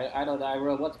 I don't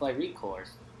know. What's my recourse?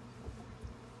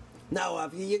 No,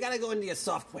 you gotta go into your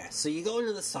software. So you go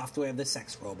into the software of the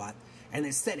sex robot, and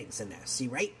there's settings in there. See,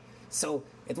 right? So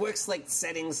it works like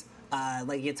settings,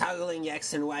 like you're toggling your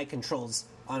X and Y controls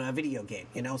on a video game.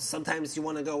 Sometimes you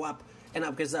want to go up, and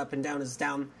up is up, and down is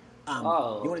down. You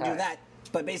want to do that.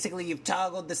 But basically, you've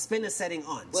toggled the spinner setting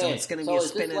on. So it's going to be a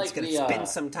spinner. It's going to spin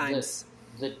sometimes.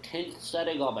 The tint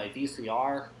setting on my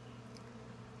VCR?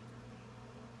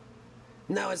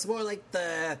 No, it's more like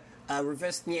the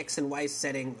reverse the X and Y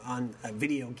setting on a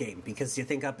video game. Because you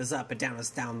think up is up and down is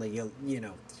down. That you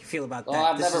feel about that.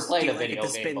 I've never played a video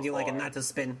game before. Do you like it not to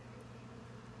spin?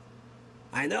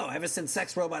 I know. Ever since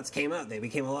sex robots came out, they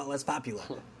became a lot less popular.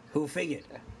 Who figured?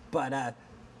 But,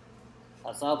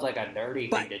 that sounds like a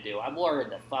nerdy thing to do. I'm more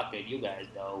into fucking, you guys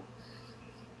know.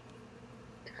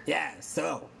 Yeah,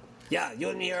 so, you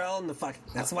and me are all in the fuck.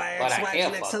 That's why our ex-wives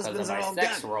and ex-husbands are all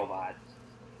sex done. Robot.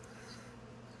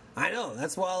 I know.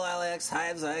 That's why all our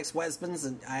ex-wives, our ex-husbands,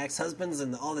 and our ex-husbands,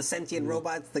 and all the sentient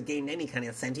robots that gained any kind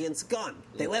of sentience gone.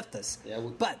 They left us. Yeah,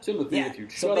 well, but Timothy, if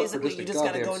you'd so shut up basically, for you just just a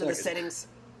gotta go into goddamn the second. settings.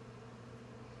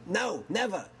 No,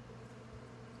 never.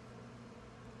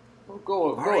 Well,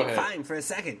 go All right, ahead. fine for a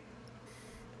second.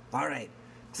 All right.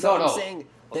 So No. I'm saying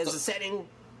there's a setting.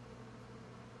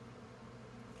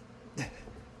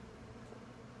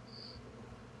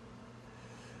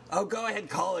 Oh, go ahead,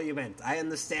 caller, you meant. I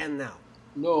understand now.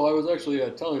 No, I was actually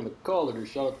telling the caller to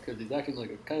shut up because he's acting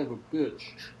like a kind of a bitch.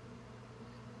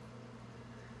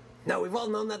 No, we've all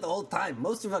known that the whole time.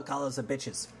 Most of our callers are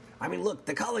bitches. I mean, look,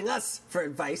 they're calling us for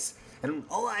advice, and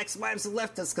all our ex-wives have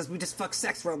left us because we just fuck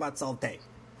sex robots all day.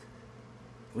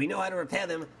 We know how to repair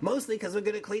them, mostly because we're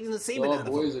good at cleaning the semen out of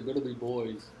them. Boys are gonna be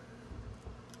boys.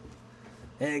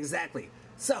 Exactly.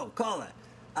 So, caller,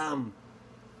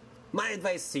 my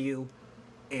advice to you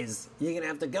is you're going to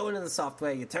have to go into the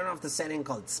software, you turn off the setting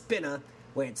called Spinner,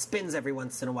 where it spins every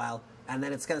once in a while, and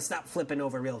then it's going to stop flipping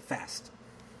over real fast.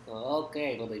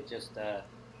 Okay, let me just, do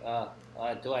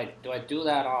I do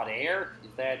that on air? Is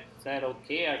that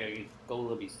okay? I gotta go,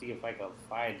 let me see if I can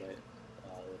find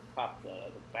pop the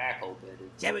back open.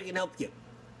 Yeah, we can help you.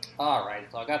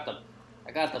 Alright, so I got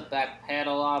the back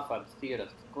panel off, I'm seeing a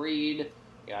screen, you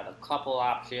got a couple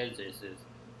options,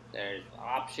 there's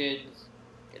options,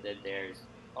 and then there's,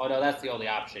 oh no, that's the only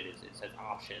option, it says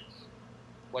options.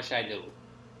 What should I do?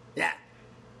 Yeah.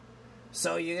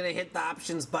 So you're going to hit the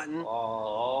options button.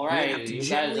 Alright, You're going to have to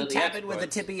gently tap it with the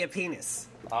tip of your penis.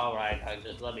 Alright,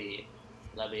 just let me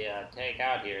take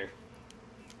out here.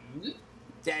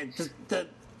 Yeah,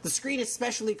 the screen is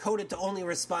specially coded to only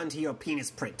respond to your penis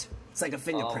print. It's like a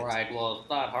fingerprint. Alright, well, it's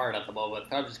not hard at the moment,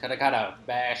 so I'm just gonna kind of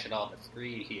bash it on the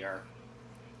screen here.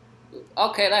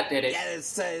 Okay, that did it. Yeah,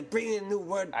 it's bringing a new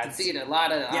word. I've seen a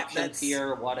lot of options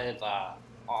here. One is,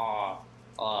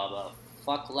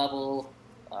 fuck level.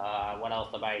 What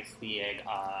else am I seeing?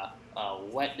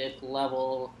 Wetness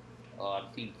level.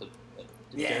 I've seen some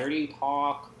dirty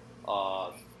talk.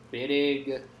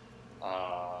 Spitting.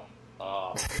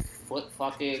 Foot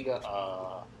fucking.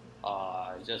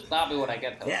 Just stop me when I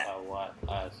get to what.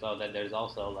 So then there's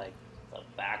also like the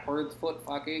backwards foot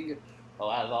fucking. Oh,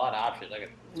 I have a lot of options. I can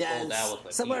scroll down with my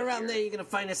somewhere around here. there, you're gonna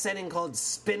find a setting called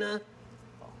Spinner.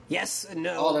 Yes and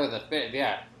no. Oh, there's a spin.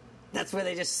 Yeah. That's where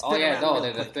they just spin Oh yeah, around no, real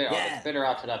there's a quick. spinner. Yeah. The spinner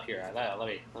option up here. Let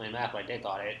me map my dick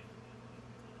on it.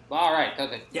 All right,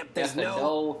 Yep, there's yes and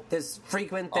no. There's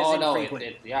frequent, there's Oh no, infrequent.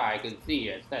 it's yeah, I can see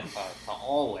it. It says to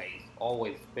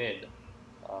always spin.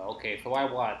 Okay, so I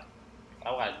want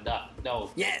no,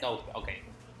 Yeah. no.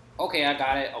 Okay, I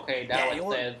got it. Okay, now Yeah, it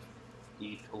you says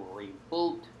need to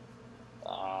reboot.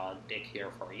 Dick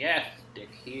here for yes. Dick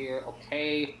here.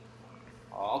 Okay.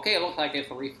 Okay, it looks like it's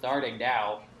restarting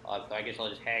now. So I guess I'll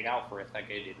just hang out for a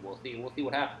second and we'll see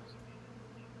what happens.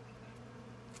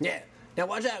 Yeah. Now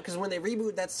watch out, because when they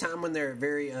reboot, that's time when they're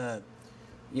very,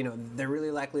 they're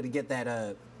really likely to get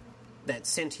that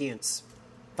sentience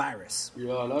virus.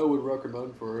 Yeah, and I would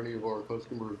recommend for any of our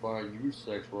customers buying used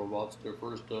sex robots to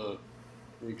first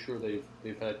make sure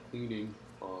they've had cleaning.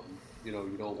 You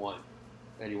don't want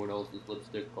anyone else's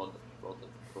lipstick on the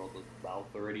mouth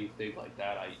or anything like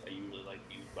that. I usually like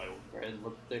to use my own brand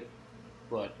lipstick.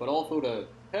 But also to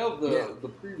have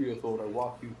the previous owner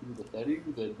walk you through the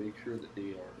settings and make sure that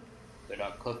they're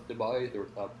not customized or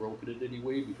it's not broken in any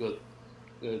way, because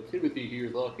Timothy here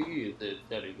is lucky is that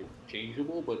setting is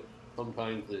changeable, but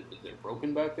sometimes they're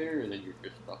broken back there and then you're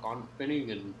just stuck on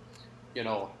spinning. And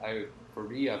I've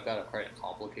got a quite a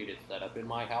complicated setup in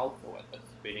my house, so a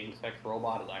spinning sex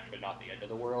robot is actually not the end of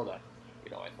the world. I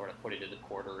sort of put it in the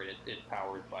corner and it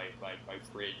powers my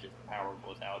fridge if the power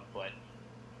goes out, but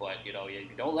you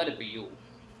don't let it be you.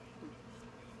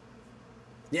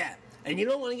 Yeah. And you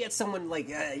don't want to get someone like,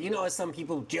 some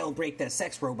people jailbreak their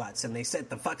sex robots and they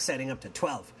set the fuck setting up to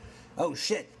 12. Oh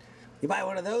shit. You buy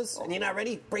one of those and you're not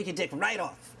ready, break your dick right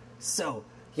off. So,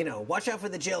 watch out for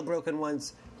the jailbroken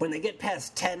ones. When they get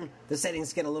past 10, the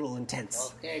settings get a little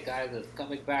intense. Okay, guys, it's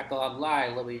coming back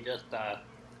online. Let me just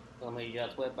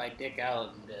whip my dick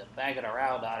out and bang it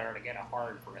around on her to get it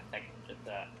hard for a second. Just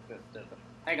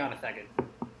hang on a second.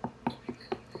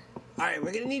 All right,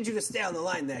 we're going to need you to stay on the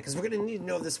line there, because we're going to need to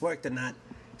know if this worked or not.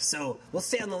 So we'll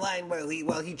stay on the line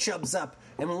while he chubs up,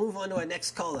 and we'll move on to our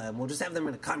next caller, and we'll just have them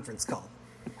in a conference call.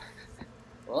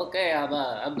 Okay,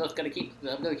 I'm just gonna keep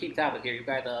tapping here. You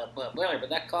guys, Blair, but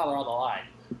that caller on the line.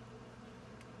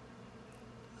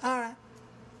 All right.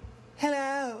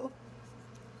 Hello.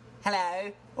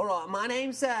 All right, my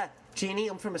name's Ginny.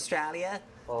 I'm from Australia.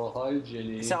 Oh, hi,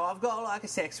 Ginny. So I've got like a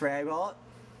sex robot.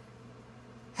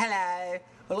 Hello.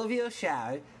 I love your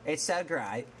show. It's so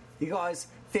great. You guys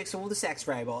fix all the sex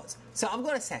robots. So I've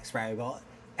got a sex robot,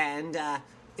 and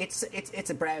it's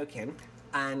a broken,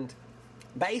 and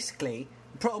basically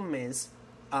the problem is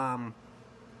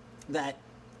that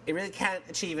it really can't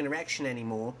achieve an erection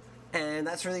anymore, and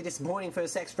that's really disappointing for a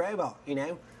sex robot,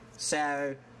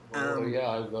 So. I've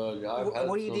had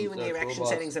what do you do when the sex erection robots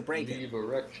settings are breaking? leave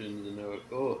erections and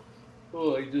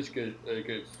Oh, I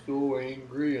get so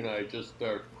angry and I just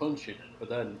start punching it. But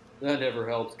then that never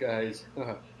helps, guys.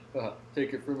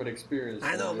 Take it from an experience.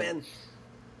 I know, man.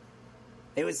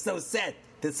 It was so sad.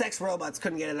 The sex robots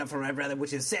couldn't get enough from my brother,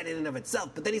 which is sad in and of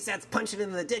itself. But then he starts punching him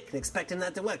in the dick and expecting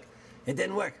that to work. It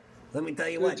didn't work. Let me tell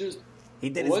you what. He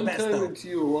did his best, though. One time in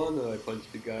Tijuana, I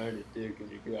punched a guy in the dick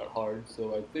and it got hard.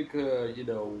 So I think, I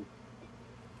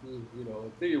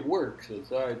think it works. So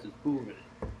science is proving it.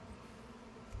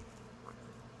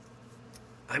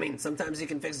 I mean, sometimes you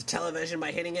can fix a television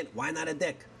by hitting it. Why not a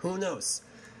dick? Who knows?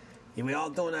 We all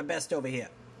doing our best over here.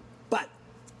 But,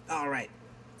 all right.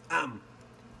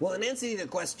 Well, in answer to the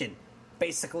question,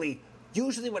 basically,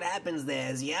 usually what happens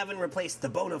there is you haven't replaced the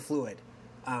boner fluid.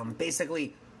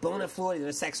 Basically, boner fluid in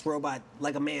a sex robot,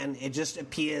 like a man, it just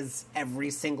appears every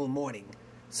single morning.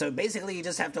 So basically, you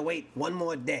just have to wait one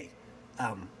more day.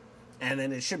 And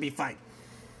then it should be fine.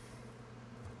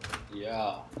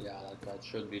 Yeah, that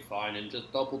should be fine. And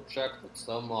just double check with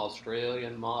some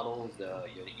Australian models.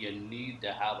 You need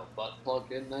to have a butt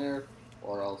plug in there,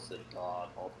 or else all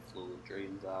the fluid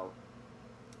drains out.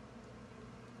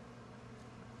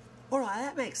 Alright,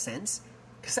 that makes sense.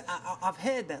 Because I've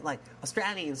heard that, like,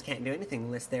 Australians can't do anything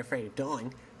unless they're afraid of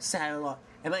dying. So, like,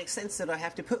 it makes sense that I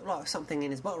have to put, like, something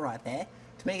in his butt right there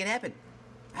to make it happen.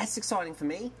 That's exciting for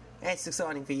me. That's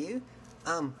exciting for you.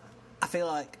 I feel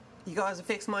like you guys have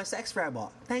fixed my sex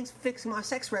robot. Thanks for fixing my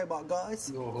sex robot,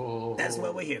 guys. Oh, that's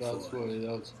what we're here for.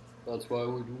 That's why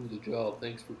we do the job.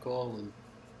 Thanks for calling.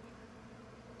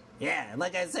 Yeah, and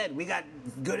like I said, we got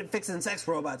good at fixing sex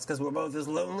robots because we're both as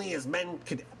lonely as men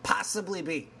could possibly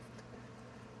be.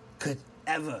 Could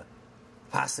ever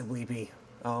possibly be.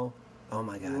 Oh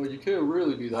my God. Well, you can't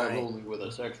really be that lonely with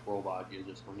a sex robot. You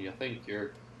just, when you think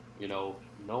no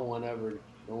one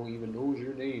even knows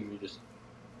your name, you just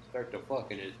start to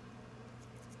fucking it.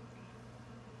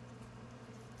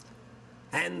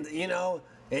 And,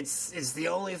 it's the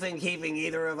only thing keeping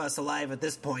either of us alive at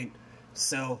this point.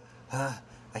 So,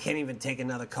 I can't even take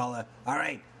another caller. All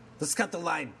right, let's cut the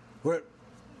line.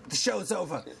 The show's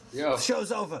over. Yeah. The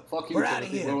show's over. Fuck you, we're out of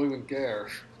here. I don't even care.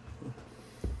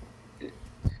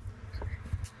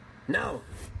 No,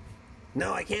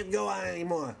 I can't go on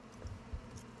anymore.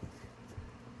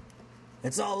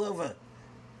 It's all over.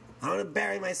 I'm gonna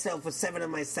bury myself with 7 of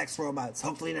my sex robots.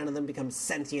 Hopefully none of them become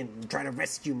sentient and try to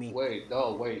rescue me. Wait.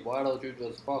 Why don't you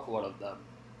just fuck one of them?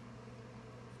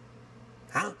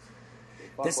 Huh?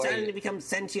 They're starting to become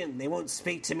sentient. They won't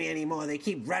speak to me anymore. They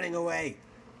keep running away.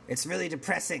 It's really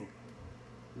depressing.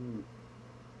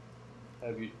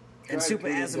 Have you tried and Super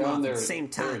Asimov at the same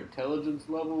time. Their intelligence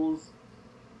levels?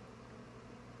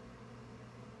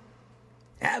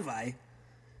 Have I?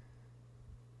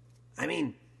 I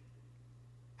mean,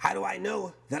 how do I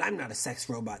know that I'm not a sex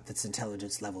robot that's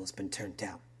intelligence level has been turned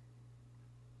down?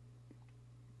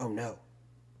 Oh no.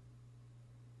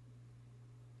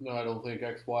 No, I don't think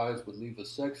XYs would leave a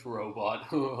sex robot.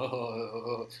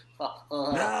 Oh,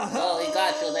 he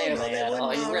got you there, man.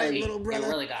 Oh, he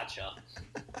really got you.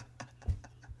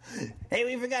 Hey,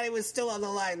 we forgot he was still on the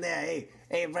line there.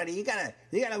 Hey, buddy, you gotta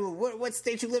move. What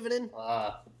state you living in?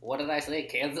 What did I say?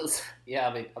 Kansas? Yeah,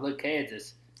 I'm in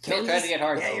Kansas. Still trying to get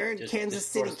hard. Yeah, though. you're in Kansas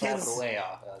City, Kansas. Away.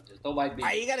 Just don't mind me.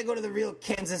 You gotta go to the real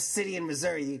Kansas City in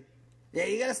Missouri.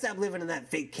 You gotta stop living in that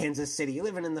fake Kansas City. You're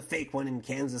living in the fake one in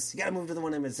Kansas. You gotta move to the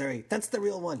one in Missouri. That's the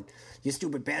real one, you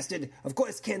stupid bastard. Of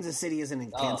course Kansas City isn't in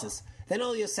Kansas. Then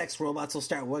all your sex robots will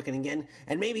start working again,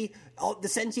 and maybe all the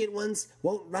sentient ones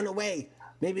won't run away.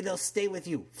 Maybe they'll stay with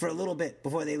you for a little bit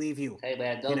before they leave you. Hey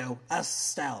man, us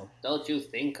style. Don't you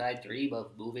think I dream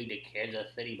of moving to Kansas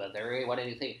City, Missouri? What do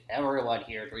you think? Everyone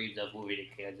here dreams of moving to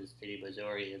Kansas City,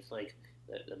 Missouri. It's like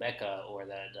the Mecca or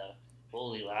the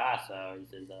Holy Lhasa,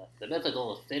 the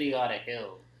mythical city on a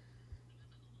hill.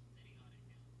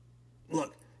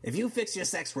 Look, if you fix your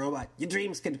sex robot, your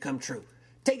dreams can come true.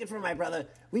 Take it from my brother.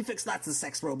 We fixed lots of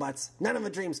sex robots. None of our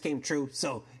dreams came true,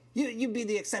 so you be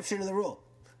the exception to the rule.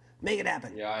 Make it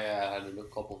happen. Yeah, I had a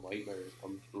couple nightmares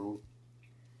come through.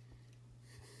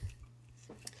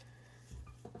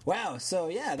 Wow, so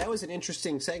yeah, that was an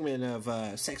interesting segment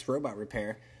of sex robot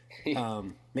repair.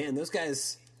 Man, those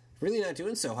guys really not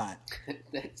doing so hot.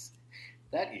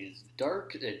 That is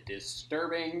dark and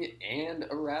disturbing and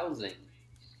arousing.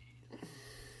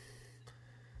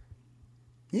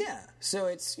 Yeah, so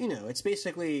it's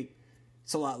basically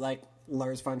a lot like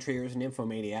Lars von Trier's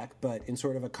Nymphomaniac, but in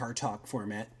sort of a car talk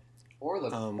format. Or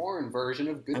the porn version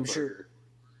of Good I'm Burger. Sure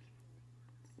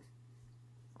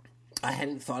I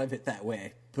hadn't thought of it that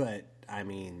way, but I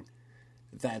mean,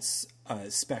 that's a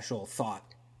special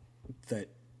thought that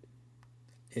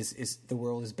is the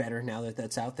world is better now that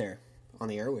that's out there. on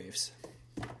the airwaves.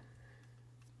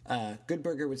 Good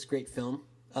Burger was a great film.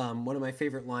 One of my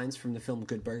favorite lines from the film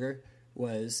Good Burger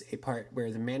was a part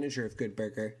where the manager of Good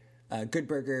Burger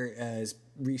has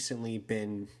recently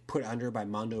been put under by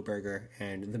Mondo Burger,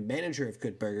 and the manager of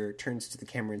Good Burger turns to the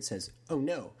camera and says, "Oh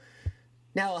no,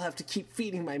 now I'll have to keep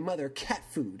feeding my mother cat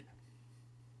food."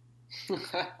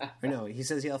 Or no, he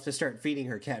says he'll have to start feeding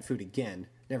her cat food again.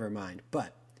 Never mind,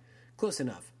 but close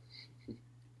enough.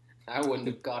 I wouldn't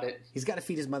have got it. He's got to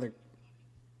feed his mother.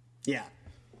 Yeah.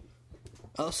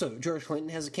 Also, George Clinton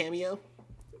has a cameo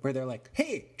where they're like,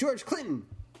 "Hey, George Clinton!"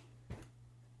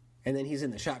 And then he's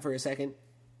in the shot for a second.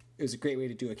 It was a great way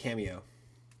to do a cameo.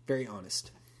 Very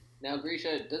honest. Now,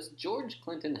 Grisha, does George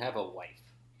Clinton have a wife?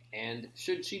 And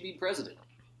should she be president?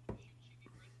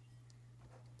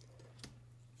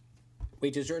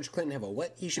 Wait, does George Clinton have a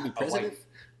what? He should be A president? wife.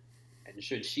 And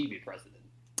should she be president?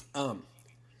 Um,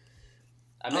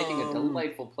 I'm making a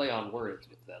delightful play on words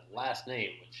with that last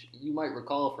name, which you might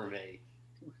recall from a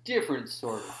different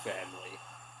sort of family.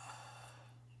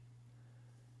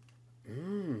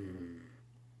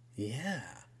 Yeah.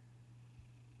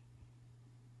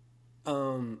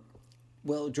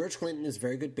 Well, George Clinton is a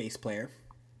very good bass player.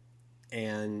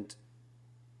 And,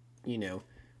 you know,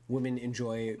 women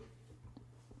enjoy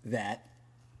that.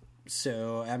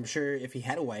 So I'm sure if he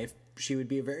had a wife, she would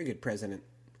be a very good president.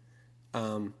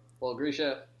 Well,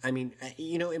 Grisha, I mean,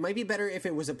 you know, it might be better if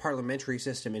it was a parliamentary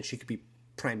system and she could be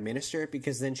prime minister,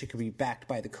 because then she could be backed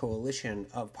by the coalition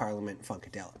of Parliament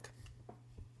Funkadelic.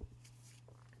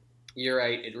 you're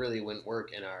right, it really wouldn't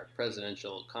work in our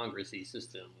presidential congressy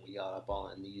system we got up all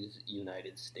in these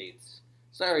United States.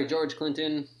 Sorry, George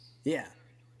Clinton. Yeah.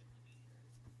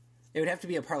 It would have to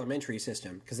be a parliamentary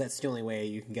system, because that's the only way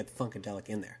you can get the Funkadelic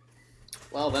in there.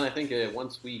 Well, then I think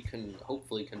once we can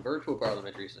hopefully convert to a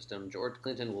parliamentary system, George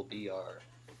Clinton will be our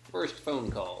first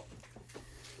phone call.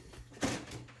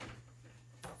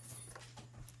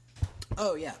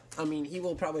 Oh, yeah. I mean, he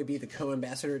will probably be the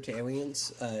co-ambassador to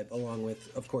aliens, along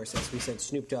with, of course, as we said,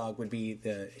 Snoop Dogg would be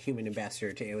the human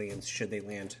ambassador to aliens should they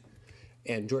land.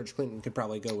 And George Clinton could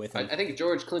probably go with him. I think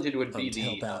George Clinton would be to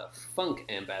help the out. funk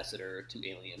ambassador to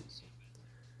aliens,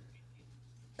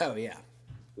 Oh, yeah.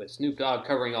 with Snoop Dogg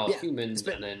covering all Yeah, humans, it's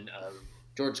been- and then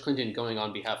George Clinton going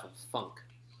on behalf of funk.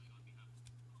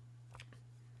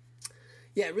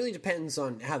 Yeah, it really depends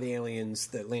on how the aliens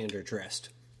that land are dressed.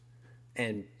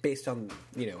 And based on,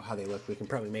 you know, how they look, we can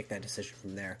probably make that decision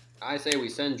from there. I say we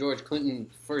send George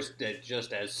Clinton first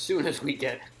just as soon as we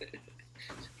get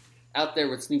out there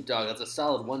with Snoop Dogg. That's a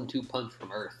solid 1-2 punch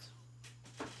from Earth.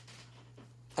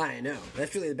 I know.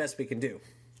 That's really the best we can do.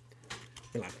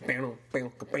 We're like, bam,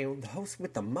 bam, bam, the host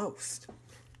with the most.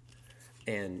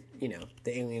 And, you know,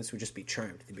 the aliens would just be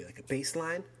charmed. They'd be like a bass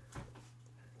line,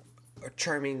 a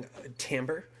charming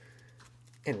timbre,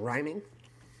 and rhyming.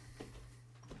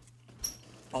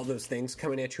 All those things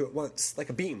coming at you at once, like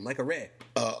a beam, like a ray,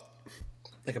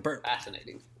 like a burp.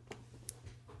 Fascinating.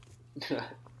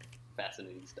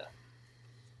 Fascinating stuff.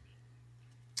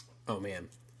 Oh man!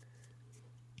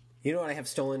 You know what I have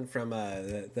stolen from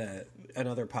the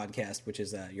another podcast, which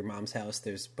is Your Mom's House.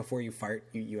 There's before you fart,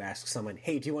 you ask someone,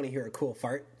 "Hey, do you want to hear a cool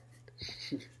fart?"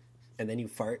 And then you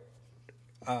fart.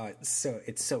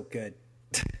 It's so good.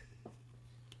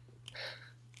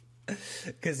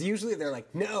 Because usually they're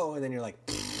like, "No," and then you're like.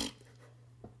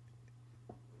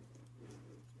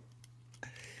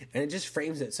 And it just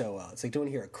frames it so well. It's like, do you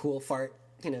want to hear a cool fart?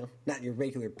 You know, not your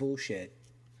regular bullshit.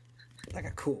 Like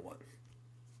a cool one.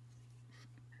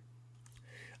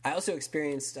 I also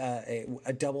experienced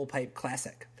a double pipe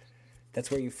classic. That's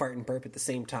where you fart and burp at the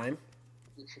same time.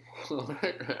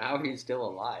 How are you still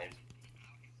alive?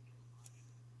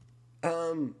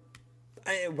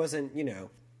 It wasn't, you know,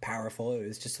 powerful. It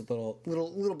was just a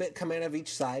little bit coming out of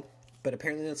each side. But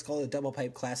apparently that's called a double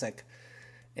pipe classic.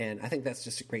 And I think that's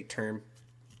just a great term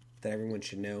that everyone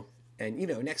should know. And you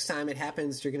know, next time it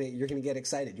happens, you're gonna get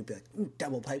excited. You'll be like, "Ooh,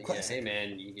 double pipe Yeah, classic!" hey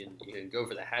man, you can go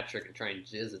for the hat trick and try and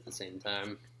jizz at the same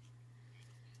time.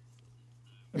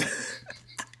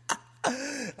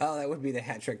 Oh, that would be the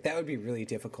hat trick. That would be really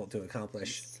difficult to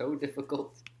accomplish. So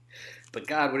difficult, but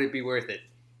God, would it be worth it?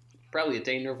 Probably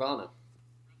attain nirvana.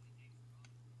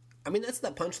 I mean, that's the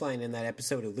punchline in that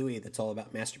episode of Louie that's all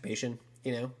about masturbation.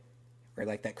 You know, where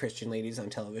like that Christian lady's on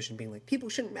television being like, "People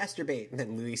shouldn't masturbate," and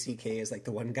then Louis C.K. is like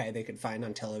the one guy they could find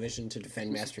on television to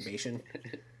defend masturbation.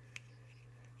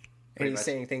 And he's much.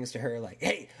 saying things to her like,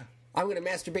 "Hey, I'm going to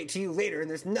masturbate to you later, and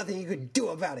there's nothing you can do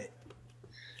about it."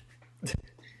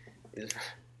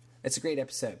 It's a great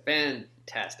episode.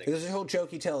 Fantastic. There's a whole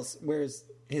joke he tells where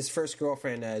his first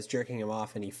girlfriend is jerking him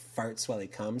off, and he farts while he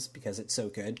comes because it's so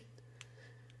good.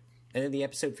 And then the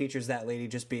episode features that lady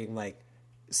just being like,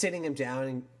 sitting him down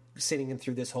and sitting him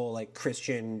through this whole like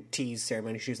Christian tease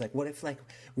ceremony. She was like, what if like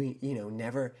we,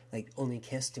 never like only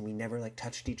kissed and we never like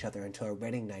touched each other until our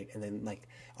wedding night, and then like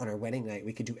on our wedding night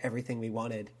we could do everything we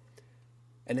wanted.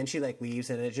 And then she like leaves,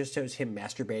 and it just shows him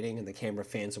masturbating, and the camera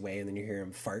fans away, and then you hear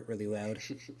him fart really loud.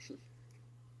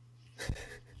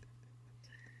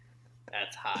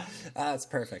 That's hot. That's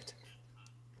perfect.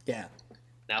 Yeah.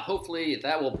 Now, hopefully,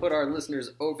 that will put our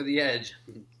listeners over the edge,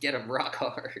 get them rock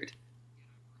hard.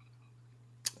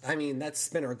 I mean, that's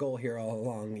been our goal here all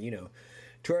along.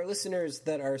 To our listeners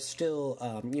that are still,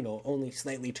 only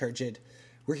slightly turgid,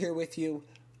 we're here with you.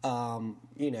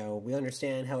 We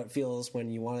understand how it feels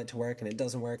when you want it to work and it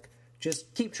doesn't work.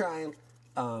 Just keep trying.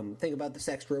 Think about the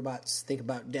sex robots. Think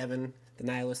about Devin, the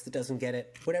nihilist that doesn't get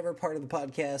it. Whatever part of the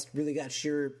podcast really got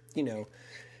your,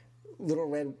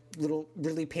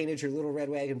 really painted your little red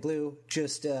wagon blue.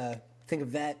 Just think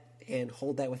of that and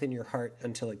hold that within your heart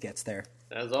until it gets there.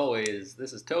 As always,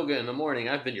 this is Toga in the Morning.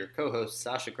 I've been your co-host,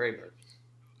 Sasha Kramer.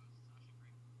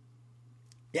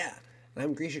 Yeah,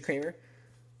 I'm Grisha Kramer.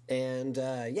 And,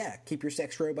 keep your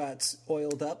sex robots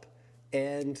oiled up,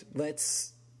 and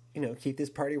let's, keep this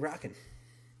party rocking.